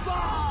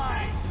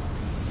goodbye.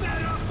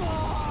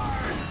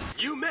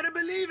 Medabots! You better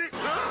believe it,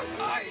 huh?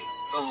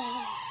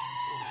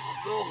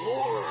 The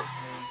horror.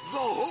 The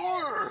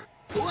horror.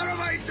 What have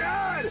I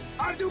done?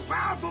 I'm too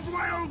powerful for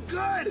my own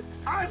good.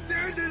 I've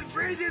turned this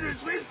bridge into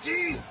Swiss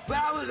cheese, but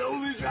I was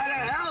only trying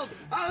to help.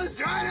 I was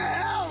trying to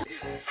help.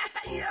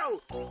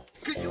 Yo,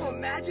 could you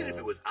imagine if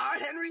it was our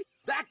Henry?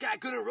 That guy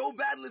couldn't roll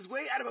battle his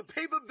way out of a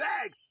paper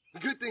bag.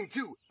 Good thing,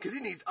 too, because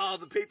he needs all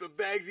the paper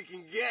bags he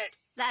can get.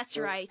 That's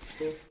right.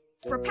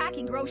 For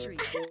packing groceries.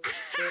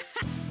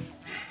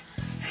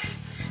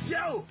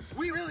 Yo,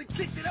 we really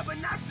kicked it up a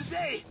notch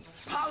today.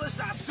 polished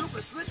our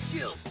super slick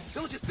skills,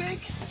 don't you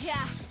think?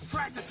 Yeah.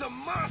 Practice some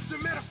monster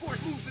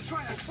Metaforce moves to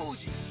try on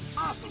Koji.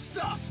 Awesome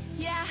stuff.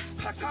 Yeah.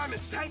 Our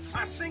timing's tight,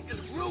 our sync is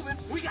grooving,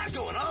 we got it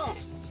going on.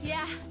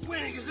 Yeah.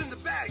 Winning is in the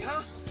bag,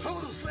 huh?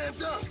 Total slam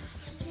dunk.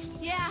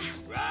 Yeah.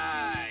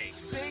 Right.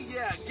 Say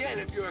yeah again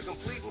if you're a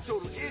complete and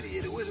total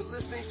idiot who isn't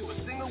listening to a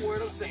single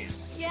word I'm saying.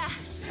 Yeah.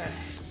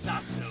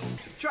 Thought so.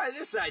 Try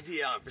this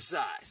idea on for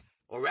size.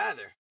 Or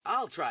rather,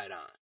 I'll try it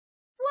on.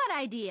 What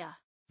idea?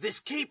 This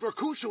cape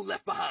Rakusho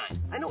left behind.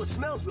 I know it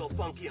smells real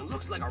funky and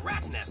looks like a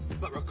rat's nest,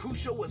 but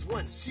Rakusho was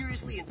one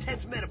seriously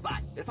intense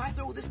Metabot. If I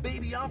throw this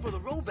baby on for the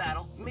row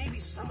battle, maybe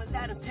some of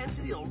that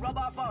intensity will rub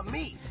off on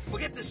me. Well,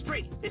 get this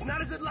straight. It's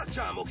not a good luck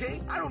charm,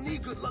 okay? I don't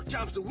need good luck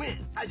charms to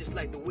win. I just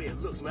like the way it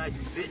looks when I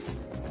do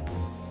this.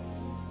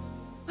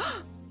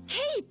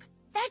 Cape!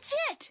 That's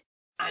it!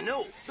 I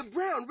know. The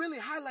brown really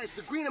highlights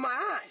the green in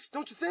my eyes,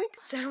 don't you think?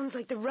 Sounds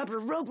like the Rubber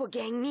Robo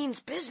Gang means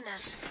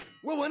business.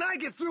 Well, when I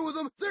get through with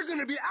them, they're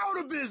gonna be out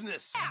of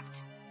business.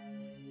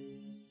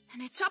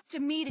 And it's up to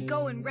me to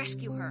go and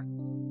rescue her.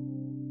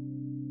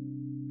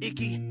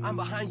 Icky, I'm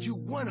behind you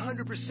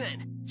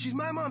 100%. She's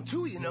my mom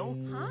too, you know.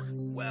 Huh?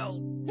 Well,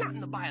 not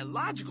in the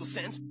biological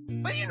sense,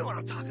 but you know what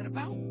I'm talking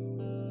about.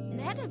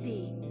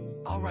 Metabee.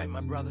 All right,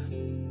 my brother.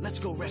 Let's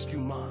go rescue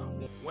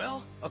Mom.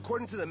 Well,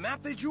 according to the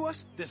map they drew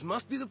us, this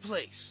must be the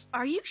place.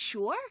 Are you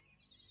sure?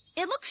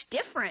 It looks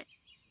different.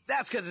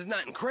 That's because it's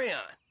not in crayon,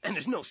 and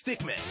there's no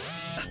stickman.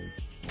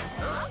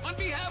 On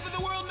behalf of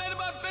the World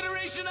Metabot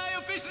Federation, I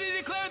officially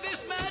declare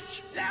this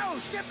match... Yo,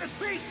 skip the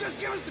speech, just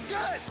give us the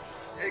gun!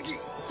 Iggy,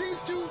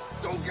 these two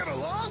don't get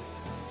along?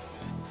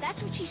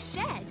 That's what she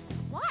said.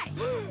 Why?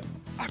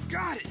 I've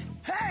got it!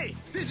 Hey,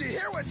 did you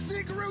hear what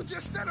Sigaru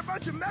just said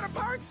about your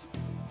Metaparts?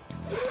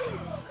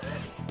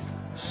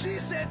 She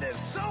said they're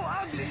so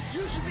ugly,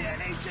 you should be an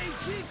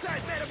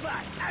HAG-type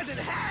Metabot, as in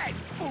hag,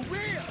 for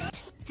real!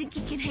 Think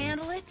you can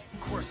handle it? Of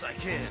course I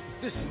can.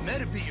 This is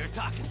Metabee you're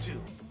talking to.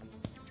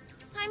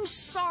 I'm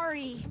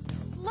sorry.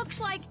 Looks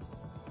like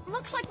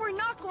we're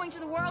not going to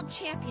the World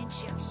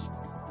Championships.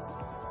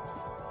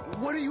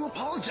 What are you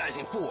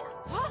apologizing for?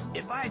 Huh?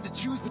 If I had to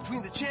choose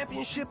between the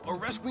championship or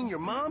rescuing your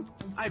mom,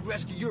 I'd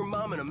rescue your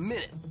mom in a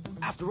minute.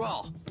 After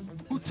all,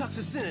 who tucks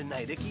us in at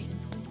night, Icky?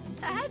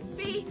 That'd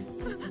be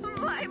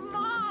my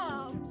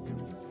mom.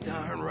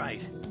 Darn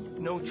right.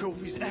 No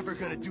trophy's ever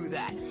gonna do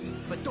that.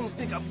 But don't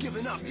think I've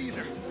given up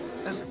either.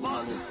 As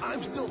long as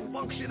I'm still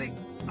functioning,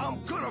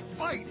 I'm gonna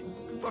fight.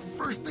 But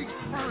first things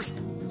first,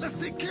 let's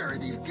take care of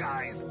these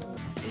guys.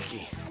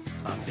 Icky,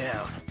 I'm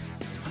down.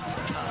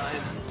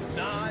 I'm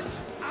not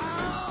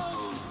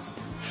out!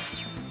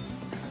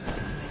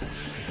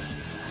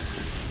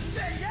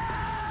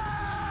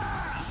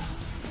 Yeah!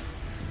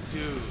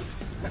 Dude,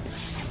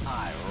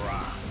 I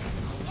rock.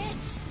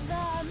 It's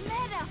the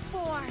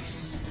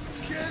Metaforce.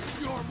 Kiss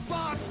your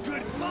bots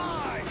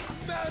goodbye,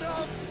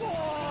 Medabots!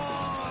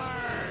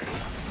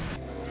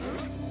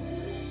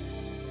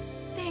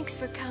 Thanks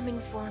for coming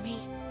for me.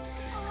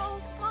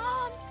 Oh,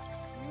 Mom.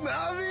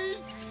 Mommy?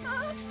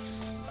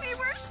 We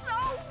were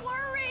so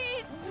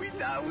worried. We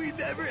thought we'd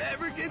never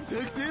ever get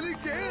tucked in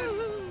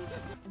again.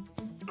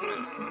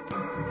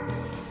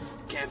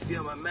 Can't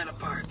feel my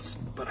Metaparts,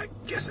 but I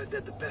guess I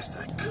did the best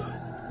I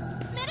could.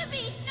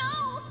 Metabee,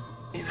 no!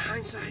 In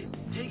hindsight,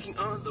 taking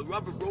on the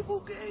Rubber Robo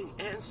Gang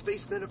and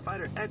Space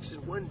Metafighter X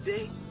in one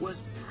day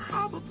was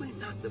probably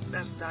not the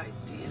best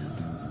idea.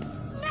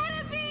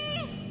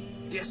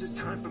 Metabee! Guess it's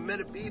time for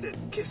Metabee to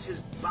kiss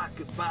his bot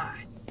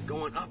goodbye,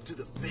 going up to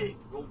the big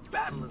road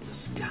battle in the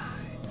sky.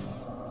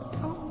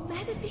 Oh,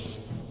 Metabee.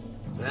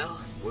 Well,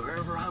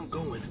 wherever I'm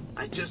going,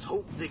 I just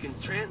hope they can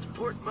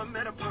transport my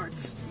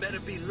Metaparts.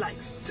 Metabee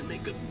likes to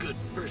make a good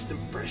first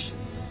impression.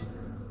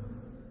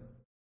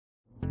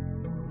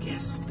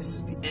 Guess this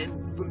is the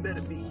end for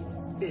Metabee.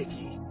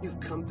 Iggy, you've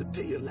come to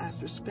pay your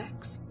last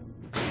respects.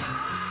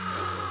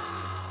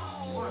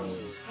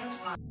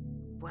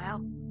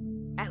 Well,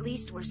 at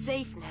least we're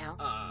safe now.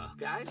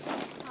 Guys?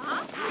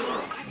 Huh?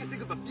 I can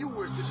think of a few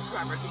words to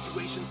describe our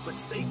situation, but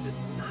safe is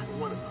not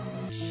one of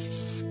them.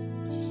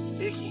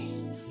 Iggy,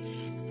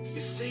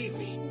 you saved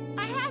me.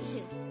 I had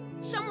to.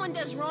 Someone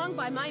does wrong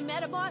by my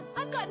Metabot,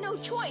 I've got no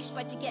choice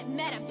but to get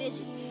meta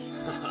busy.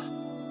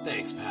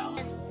 Thanks, pal.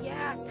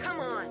 Yeah, come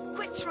on.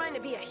 Quit trying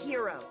to be a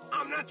hero.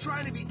 I'm not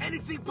trying to be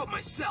anything but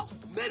myself.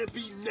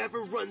 Metabee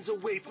never runs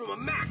away from a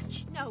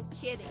match. No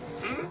kidding.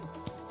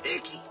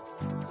 Iggy.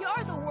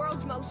 You're the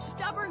world's most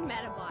stubborn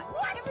Metabot.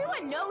 What?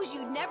 Everyone knows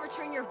you'd never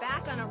turn your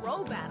back on a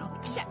row battle,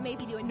 except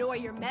maybe to annoy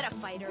your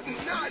Metafighter.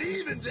 Not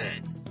even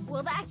then.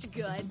 Well, that's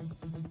good.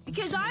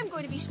 Because I'm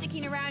going to be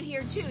sticking around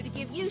here, too, to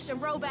give you some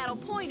row battle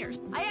pointers.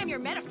 I am your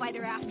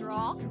Metafighter, after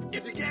all.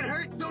 If you get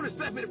hurt, don't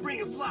expect me to bring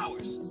you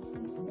flowers.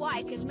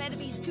 Why, because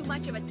Metabee's too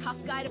much of a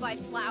tough guy to buy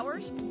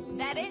flowers?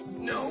 That it?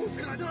 No,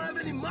 because I don't have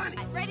any money.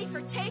 I'm ready for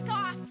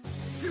takeoff.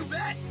 You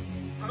bet.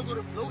 I'm going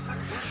to float like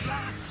a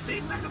butterfly,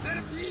 sting like a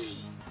Metabee.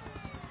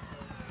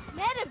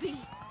 Metabee!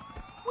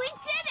 We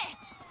did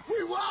it!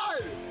 We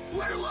won! We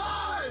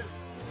won!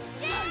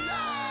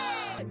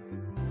 Yeah!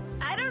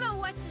 I don't know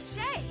what to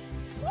say.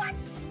 What?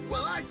 Well,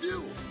 I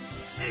do!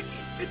 Icky,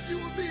 it's you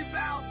and me,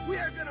 pal. We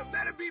are gonna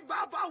Metabee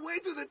bop our way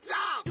to the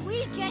top! Can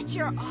we get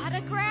your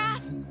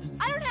autograph?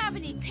 I don't have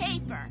any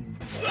paper.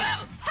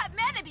 But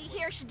Metabee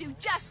here should do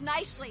just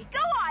nicely.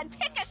 Go on,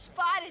 pick a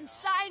spot and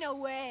sign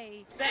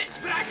away. Thanks,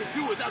 but I can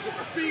do without the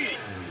graffiti.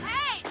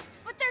 Hey,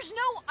 but there's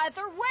no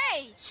other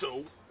way.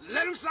 So,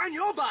 let him sign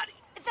your body.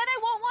 Then I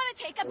won't want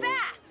to take a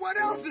bath. What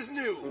else is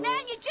new?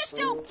 Man, you just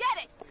don't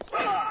get it.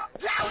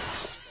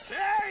 Ouch!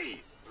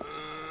 Hey!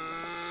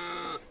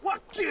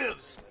 What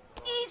gives?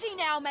 Easy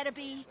now,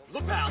 Metabee.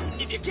 Look, pal,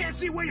 if you can't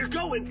see where you're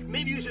going,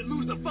 maybe you should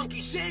lose the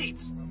funky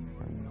shades.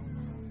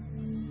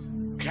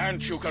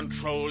 Can't you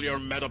control your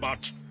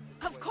Medabot?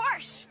 Of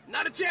course.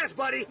 Not a chance,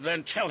 buddy.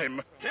 Then tell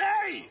him.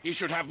 Hey! He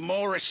should have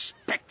more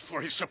respect for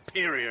his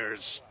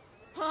superiors.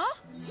 Huh?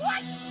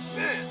 What?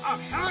 Man,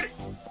 I've had it.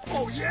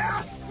 Oh,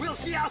 yeah? We'll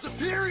see how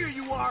superior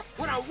you are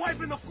when I'm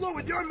wiping the floor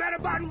with your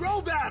Medabot and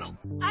roll battle.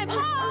 I'm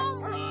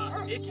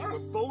home. Icky, we're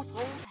both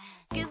home?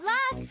 Good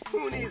luck.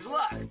 Who needs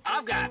luck?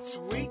 I've got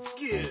sweet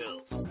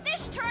skills.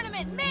 This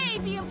tournament may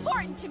be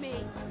important to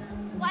me,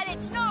 but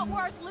it's not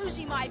worth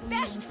losing my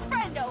best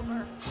friend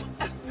over.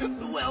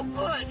 Well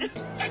put.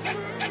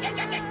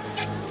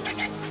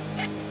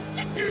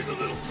 Here's a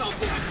little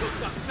something I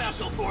cooked up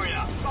special for you.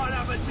 Bon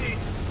appetit.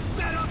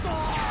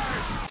 Medabots!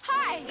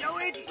 Hi! Yo,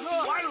 Iggy,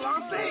 why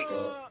alarm fakes?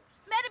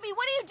 Metabee,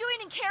 what are you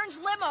doing in Karen's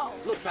limo?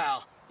 Look,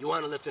 pal, you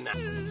want to lift a nap?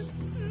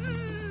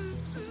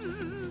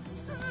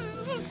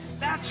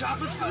 That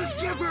chocolate's for the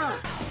skipper!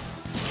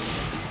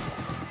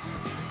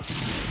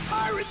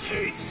 Pirates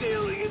hate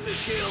sailing into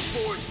gale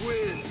force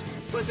winds,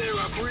 but they're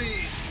a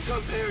breeze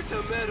compared to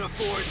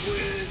Metaforce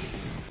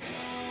winds.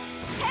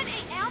 10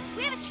 a.m.?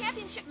 We have a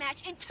championship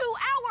match in 2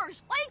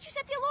 hours! Why didn't you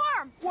set the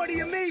alarm? What do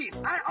you mean?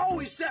 I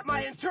always set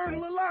my internal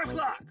alarm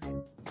clock!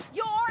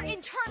 Your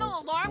internal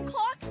alarm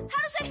clock?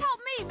 How does that help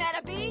me,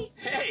 Metabee?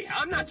 Hey,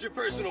 I'm not your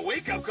personal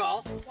wake-up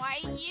call. Why,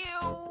 you...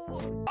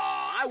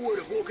 I would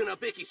have woken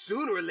up Icky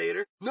sooner or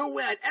later. No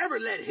way I'd ever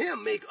let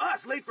him make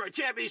us late for a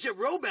championship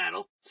row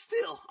battle.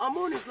 Still, on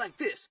mornings like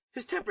this,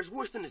 his temper's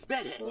worse than his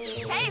bedhead.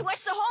 Hey,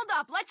 what's the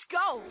holdup? Let's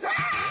go!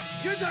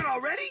 You're done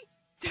already?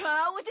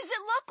 Duh, what does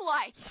it look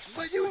like?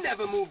 But you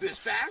never move this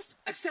fast,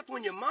 except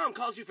when your mom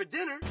calls you for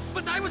dinner.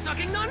 But I was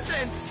talking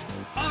nonsense!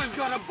 I've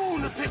got a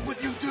bone to pick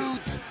with you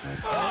dudes!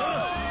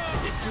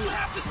 If you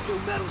have to steal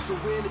medals to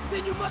win,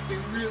 then you must be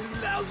really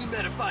lousy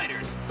meta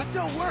fighters. But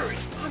don't worry,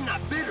 I'm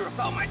not bitter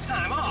about my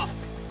time off.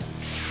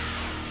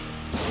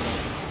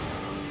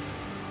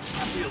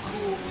 I feel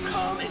cool,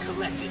 calm, and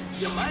collected.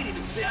 You might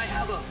even say I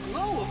have a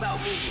glow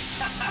about me.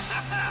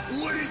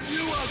 Wouldn't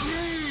you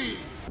agree?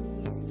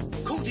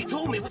 Koji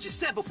told me what you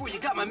said before you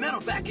got my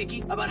medal back,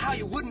 Icky, about how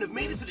you wouldn't have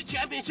made it to the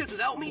championships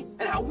without me,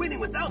 and how winning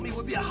without me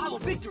would be a hollow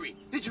victory.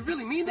 Did you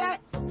really mean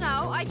that?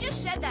 No, I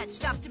just said that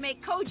stuff to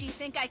make Koji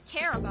think I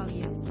care about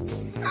you.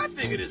 I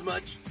figured as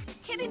much.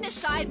 Kidding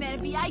aside,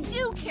 Metabee, I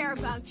do care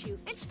about you.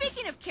 And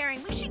speaking of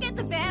caring, we should get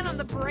the ban on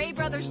the Beret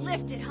brothers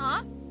lifted,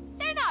 huh?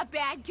 They're not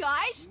bad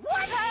guys.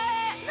 What?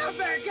 Not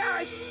bad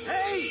guys?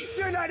 Hey,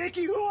 you're not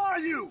Icky. Who are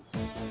you?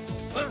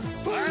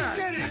 Who are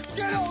you kidding?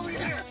 Get over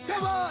here!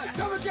 Come on!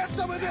 Come and get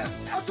some of this!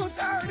 I'm so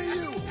tired of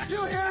you!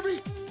 You hear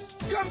me?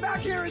 Come back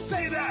here and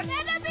say that!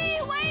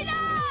 Metabee, wait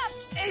up!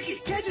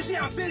 Icky, can't you see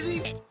I'm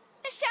busy?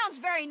 This sounds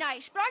very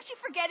nice, but aren't you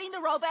forgetting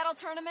the row battle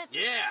tournament?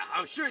 Yeah,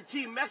 I'm sure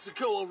Team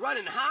Mexico will run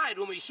and hide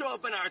when we show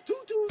up in our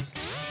tutus.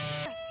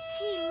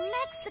 Team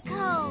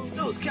Mexico!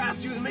 Those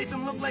costumes made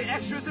them look like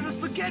extras in a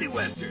spaghetti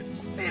western.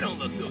 They don't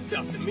look so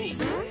tough to me.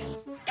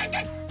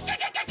 Hey,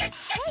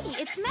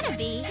 it's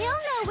Metabee. He'll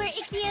know where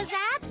Icky is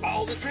at.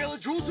 All the trailer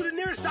drool to the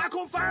nearest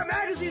Stockholm Fire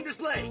magazine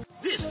display.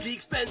 This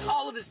geek spends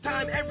all of his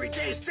time every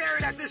day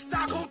staring at this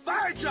Stockholm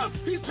Fire junk.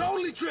 He's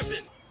totally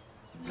tripping.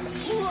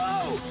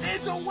 Whoa!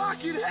 It's a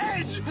walking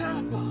hedge!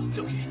 Oh, it's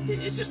okay.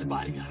 It's just a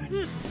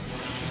bodyguard.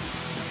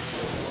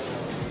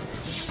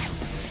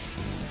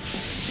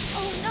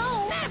 Oh,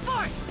 no!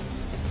 Metaforce!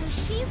 So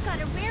she's got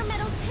a rare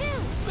medal,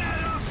 too.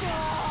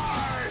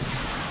 Metaforce!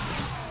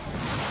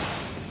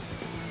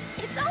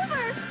 It's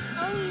over!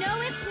 Oh,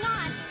 no, it's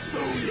not.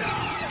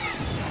 Booyah!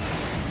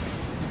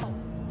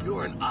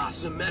 You're an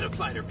awesome meta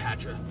fighter,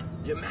 Patra.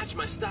 You match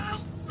my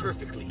style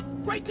perfectly,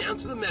 right down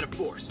to the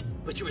Metaforce.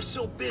 But you were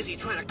so busy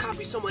trying to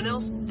copy someone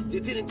else, you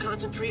didn't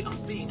concentrate on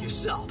being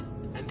yourself.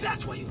 And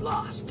that's why you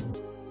lost.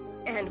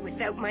 And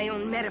without my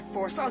own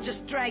Metaforce, I'll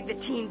just drag the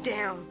team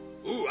down.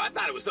 Ooh, I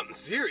thought it was something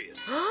serious.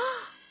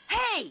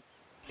 Hey!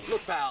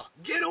 Look, pal,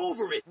 get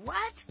over it.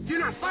 What?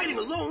 You're not fighting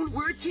alone.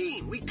 We're a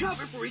team. We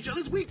cover for each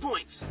other's weak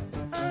points.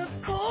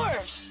 Of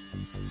course.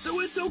 So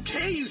it's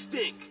okay you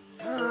stink.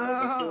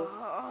 Huh?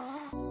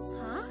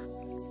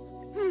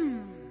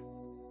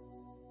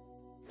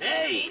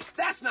 Hey,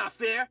 that's not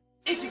fair.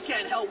 Icky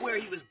can't help where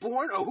he was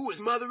born or who his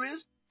mother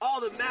is. All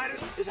that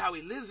matters is how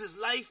he lives his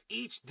life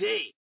each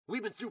day.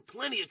 We've been through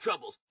plenty of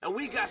troubles, and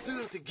we got through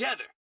them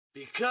together.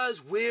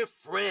 Because we're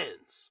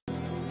friends.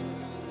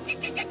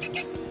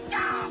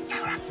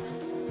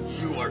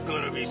 You are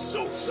gonna be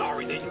so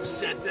sorry that you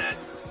said that.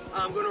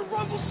 I'm gonna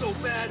rumble so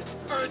bad,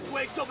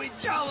 earthquakes will be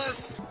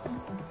jealous.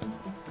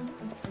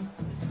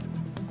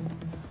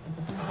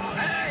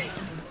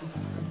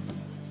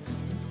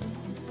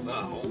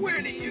 Where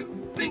do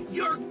you think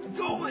you're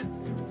going?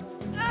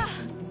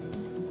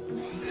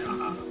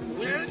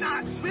 We're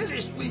not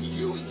finished with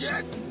you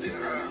yet.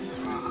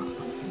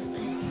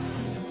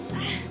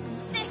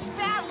 This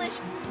battle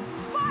is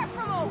far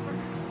from over.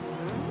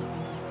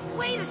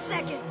 Wait a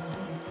second.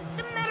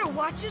 The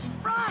Medabots is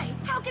fried.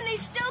 How can they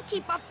still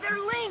keep up their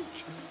link?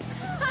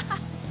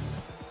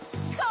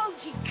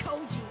 Koji.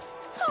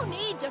 Who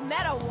needs a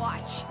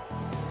Medawatch?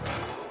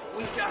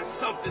 We got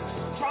something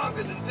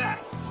stronger than that.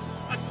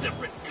 A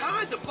different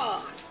kind of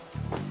bond.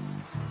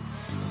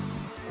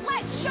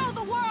 Let's show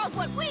the world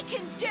what we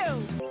can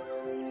do.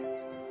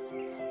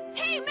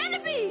 Hey,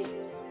 Metabee!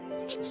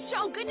 It's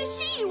so good to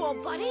see you,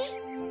 old buddy.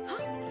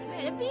 Huh?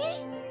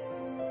 Metabee?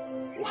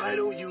 Why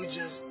don't you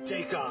just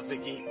take off,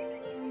 Vicky?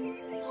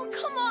 Oh,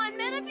 come on,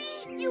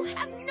 Metabee. You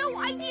have no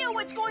idea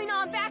what's going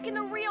on back in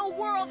the real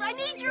world. I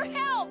need your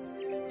help.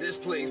 This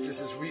place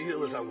is as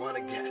real as I want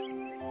to get.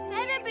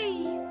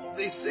 Metabee!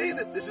 They say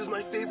that this is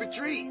my favorite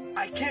tree.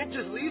 I can't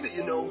just leave it,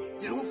 you know.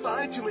 You don't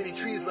find too many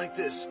trees like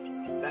this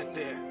back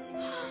there.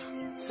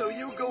 So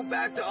you go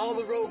back to all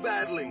the row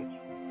battling.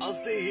 I'll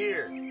stay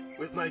here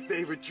with my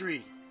favorite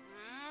tree.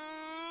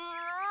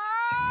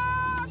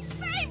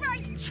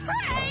 Favorite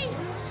tree?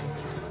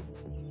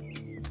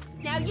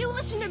 Now you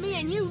listen to me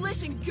and you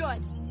listen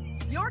good.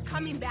 You're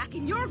coming back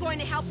and you're going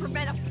to help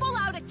prevent a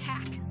full-out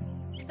attack.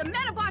 The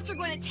Medabots are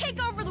going to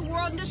take over the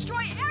world and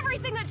destroy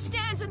everything that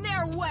stands in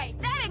their way.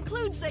 That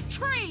includes the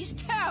trees,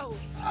 too.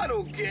 I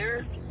don't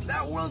care.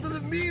 That world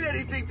doesn't mean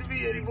anything to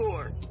me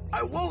anymore.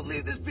 I won't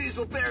leave this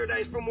peaceful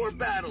paradise for more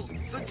battles,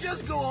 so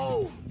just go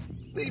home.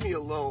 Leave me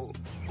alone.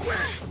 Get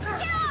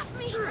off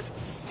me!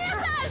 Step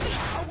out of me!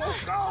 I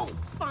won't go!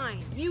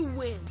 Fine, you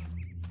win.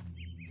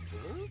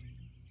 Huh?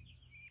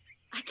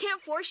 I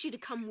can't force you to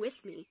come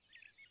with me,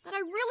 but I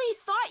really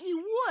thought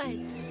you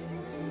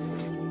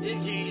would.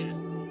 Icky.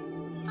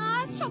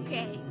 It's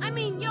okay. I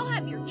mean, you'll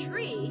have your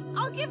tree.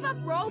 I'll give up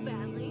row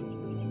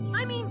battling.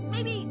 I mean,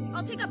 maybe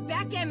I'll take up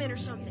backgammon or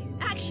something.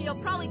 Actually,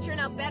 it'll probably turn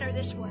out better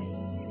this way.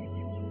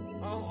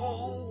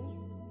 Oh.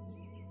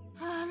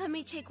 Let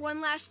me take one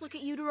last look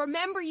at you to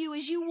remember you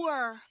as you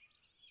were.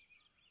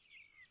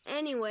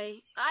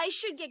 Anyway, I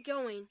should get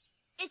going.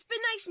 It's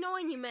been nice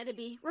knowing you,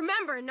 Metabee.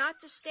 Remember not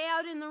to stay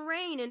out in the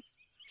rain and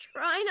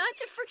try not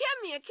to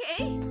forget me,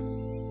 okay?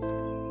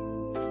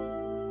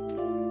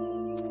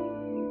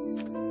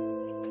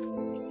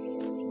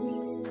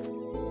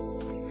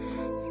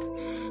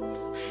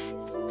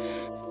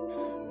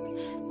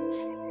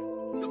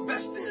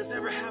 Thing that's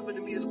ever happened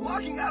to me is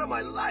walking out of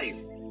my life.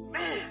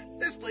 Man,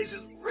 this place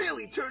is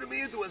really turning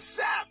me into a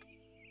sap.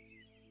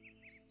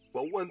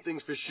 Well, one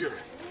thing's for sure.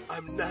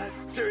 I'm not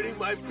turning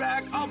my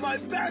back on my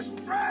best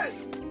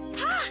friend.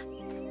 Ha!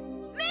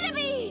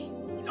 Metabee!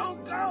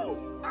 Don't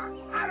go.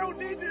 I don't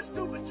need this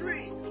stupid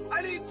tree.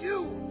 I need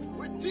you.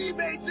 We're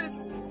teammates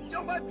and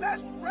you're my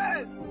best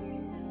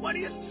friend. What do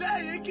you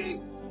say,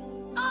 Icky?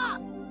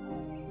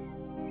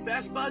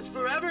 Best buds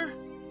forever?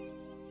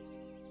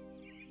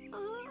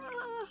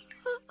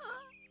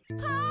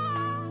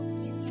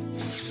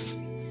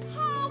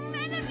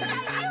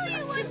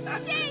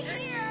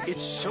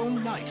 It's so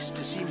nice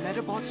to see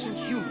Medabots and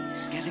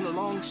humans getting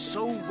along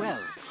so well.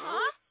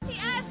 Huh? The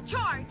ass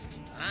charged.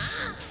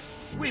 Huh?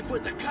 We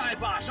put the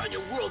kibosh on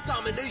your world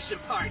domination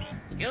party.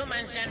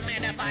 Humans and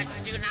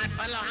Medabots do not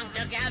belong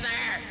together.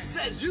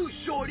 Says you,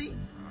 Shorty.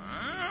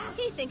 Huh?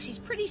 He thinks he's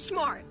pretty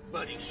smart.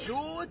 But he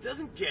sure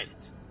doesn't get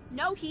it.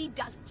 No, he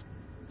doesn't.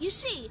 You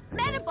see,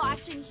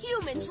 Medabots and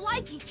humans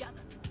like each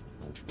other.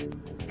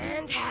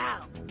 And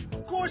how?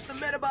 Of course, the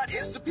Medabot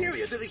is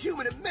superior to the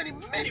human in many,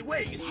 many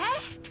ways.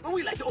 Huh? But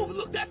we like to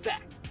overlook that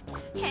fact.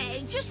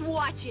 Hey, just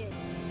watch it.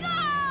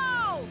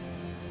 Go!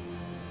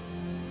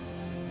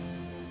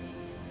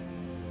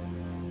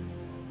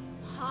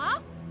 Huh?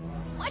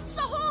 What's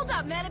the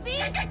holdup,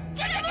 Metabee?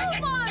 Get a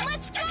move on!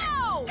 Let's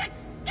go!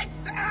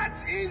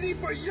 That's easy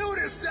for you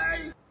to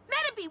say.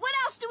 Metabee, what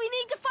else do we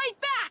need to fight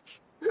back?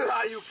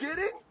 Are you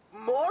kidding?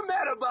 More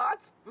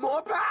Medabots,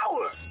 more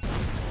power.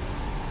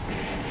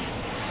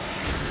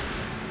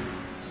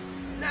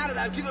 Now that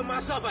I've given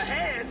myself a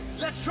hand,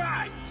 let's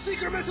try!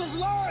 Secret missiles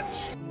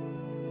launch!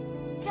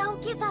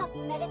 Don't give up,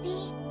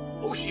 Metabee.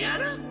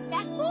 Oceana?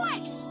 That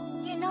voice!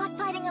 You're not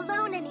fighting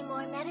alone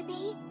anymore,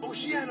 Metabee.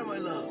 Oceana, my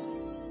love.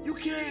 You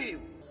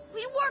came.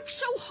 We worked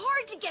so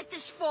hard to get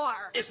this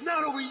far. It's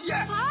not over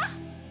yet. Huh?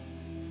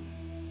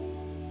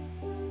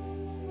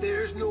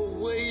 There's no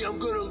way I'm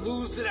gonna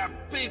lose to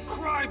that big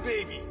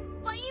crybaby.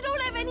 But you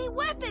don't have any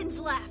weapons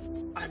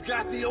left. I've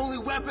got the only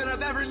weapon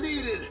I've ever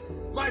needed.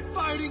 My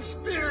fighting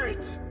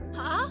spirit!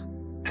 Huh?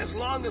 As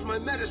long as my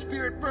meta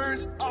spirit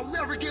burns, I'll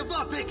never give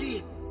up,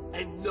 Icky!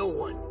 And no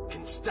one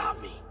can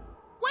stop me.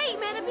 Wait,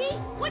 Metabee!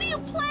 What are you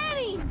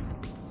planning?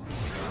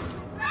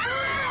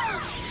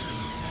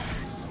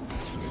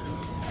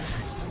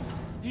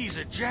 He's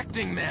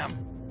ejecting them!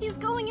 He's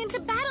going into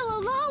battle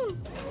alone!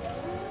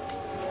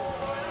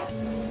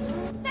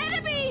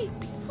 Metabee!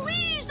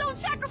 Please don't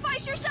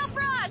sacrifice yourself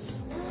for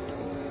us!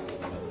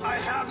 I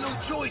have no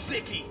choice,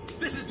 Icky!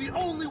 This is the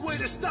only way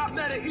to stop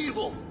meta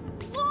evil!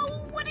 Whoa!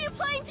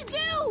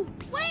 No!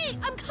 Wait!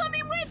 I'm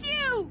coming with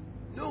you!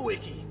 No,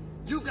 Icky.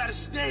 You've got to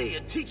stay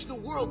and teach the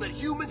world that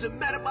humans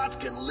and Medabots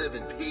can live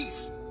in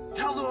peace.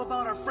 Tell them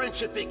about our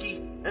friendship, Icky.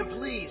 And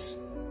please,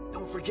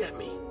 don't forget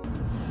me.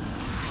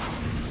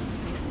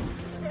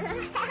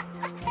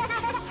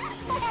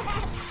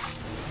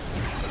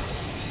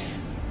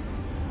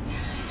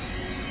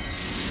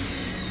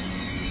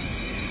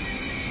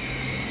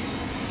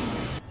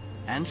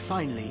 And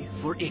finally,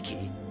 for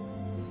Icky,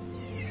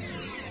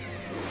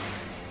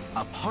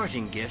 a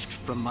parting gift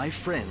from my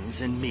friends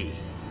and me.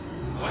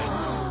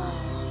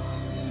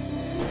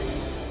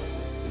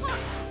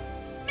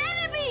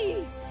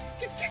 Metabee!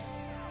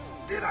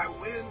 Did I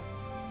win?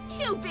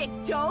 You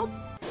big dope!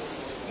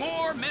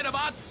 More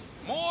Medabots,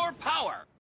 more power!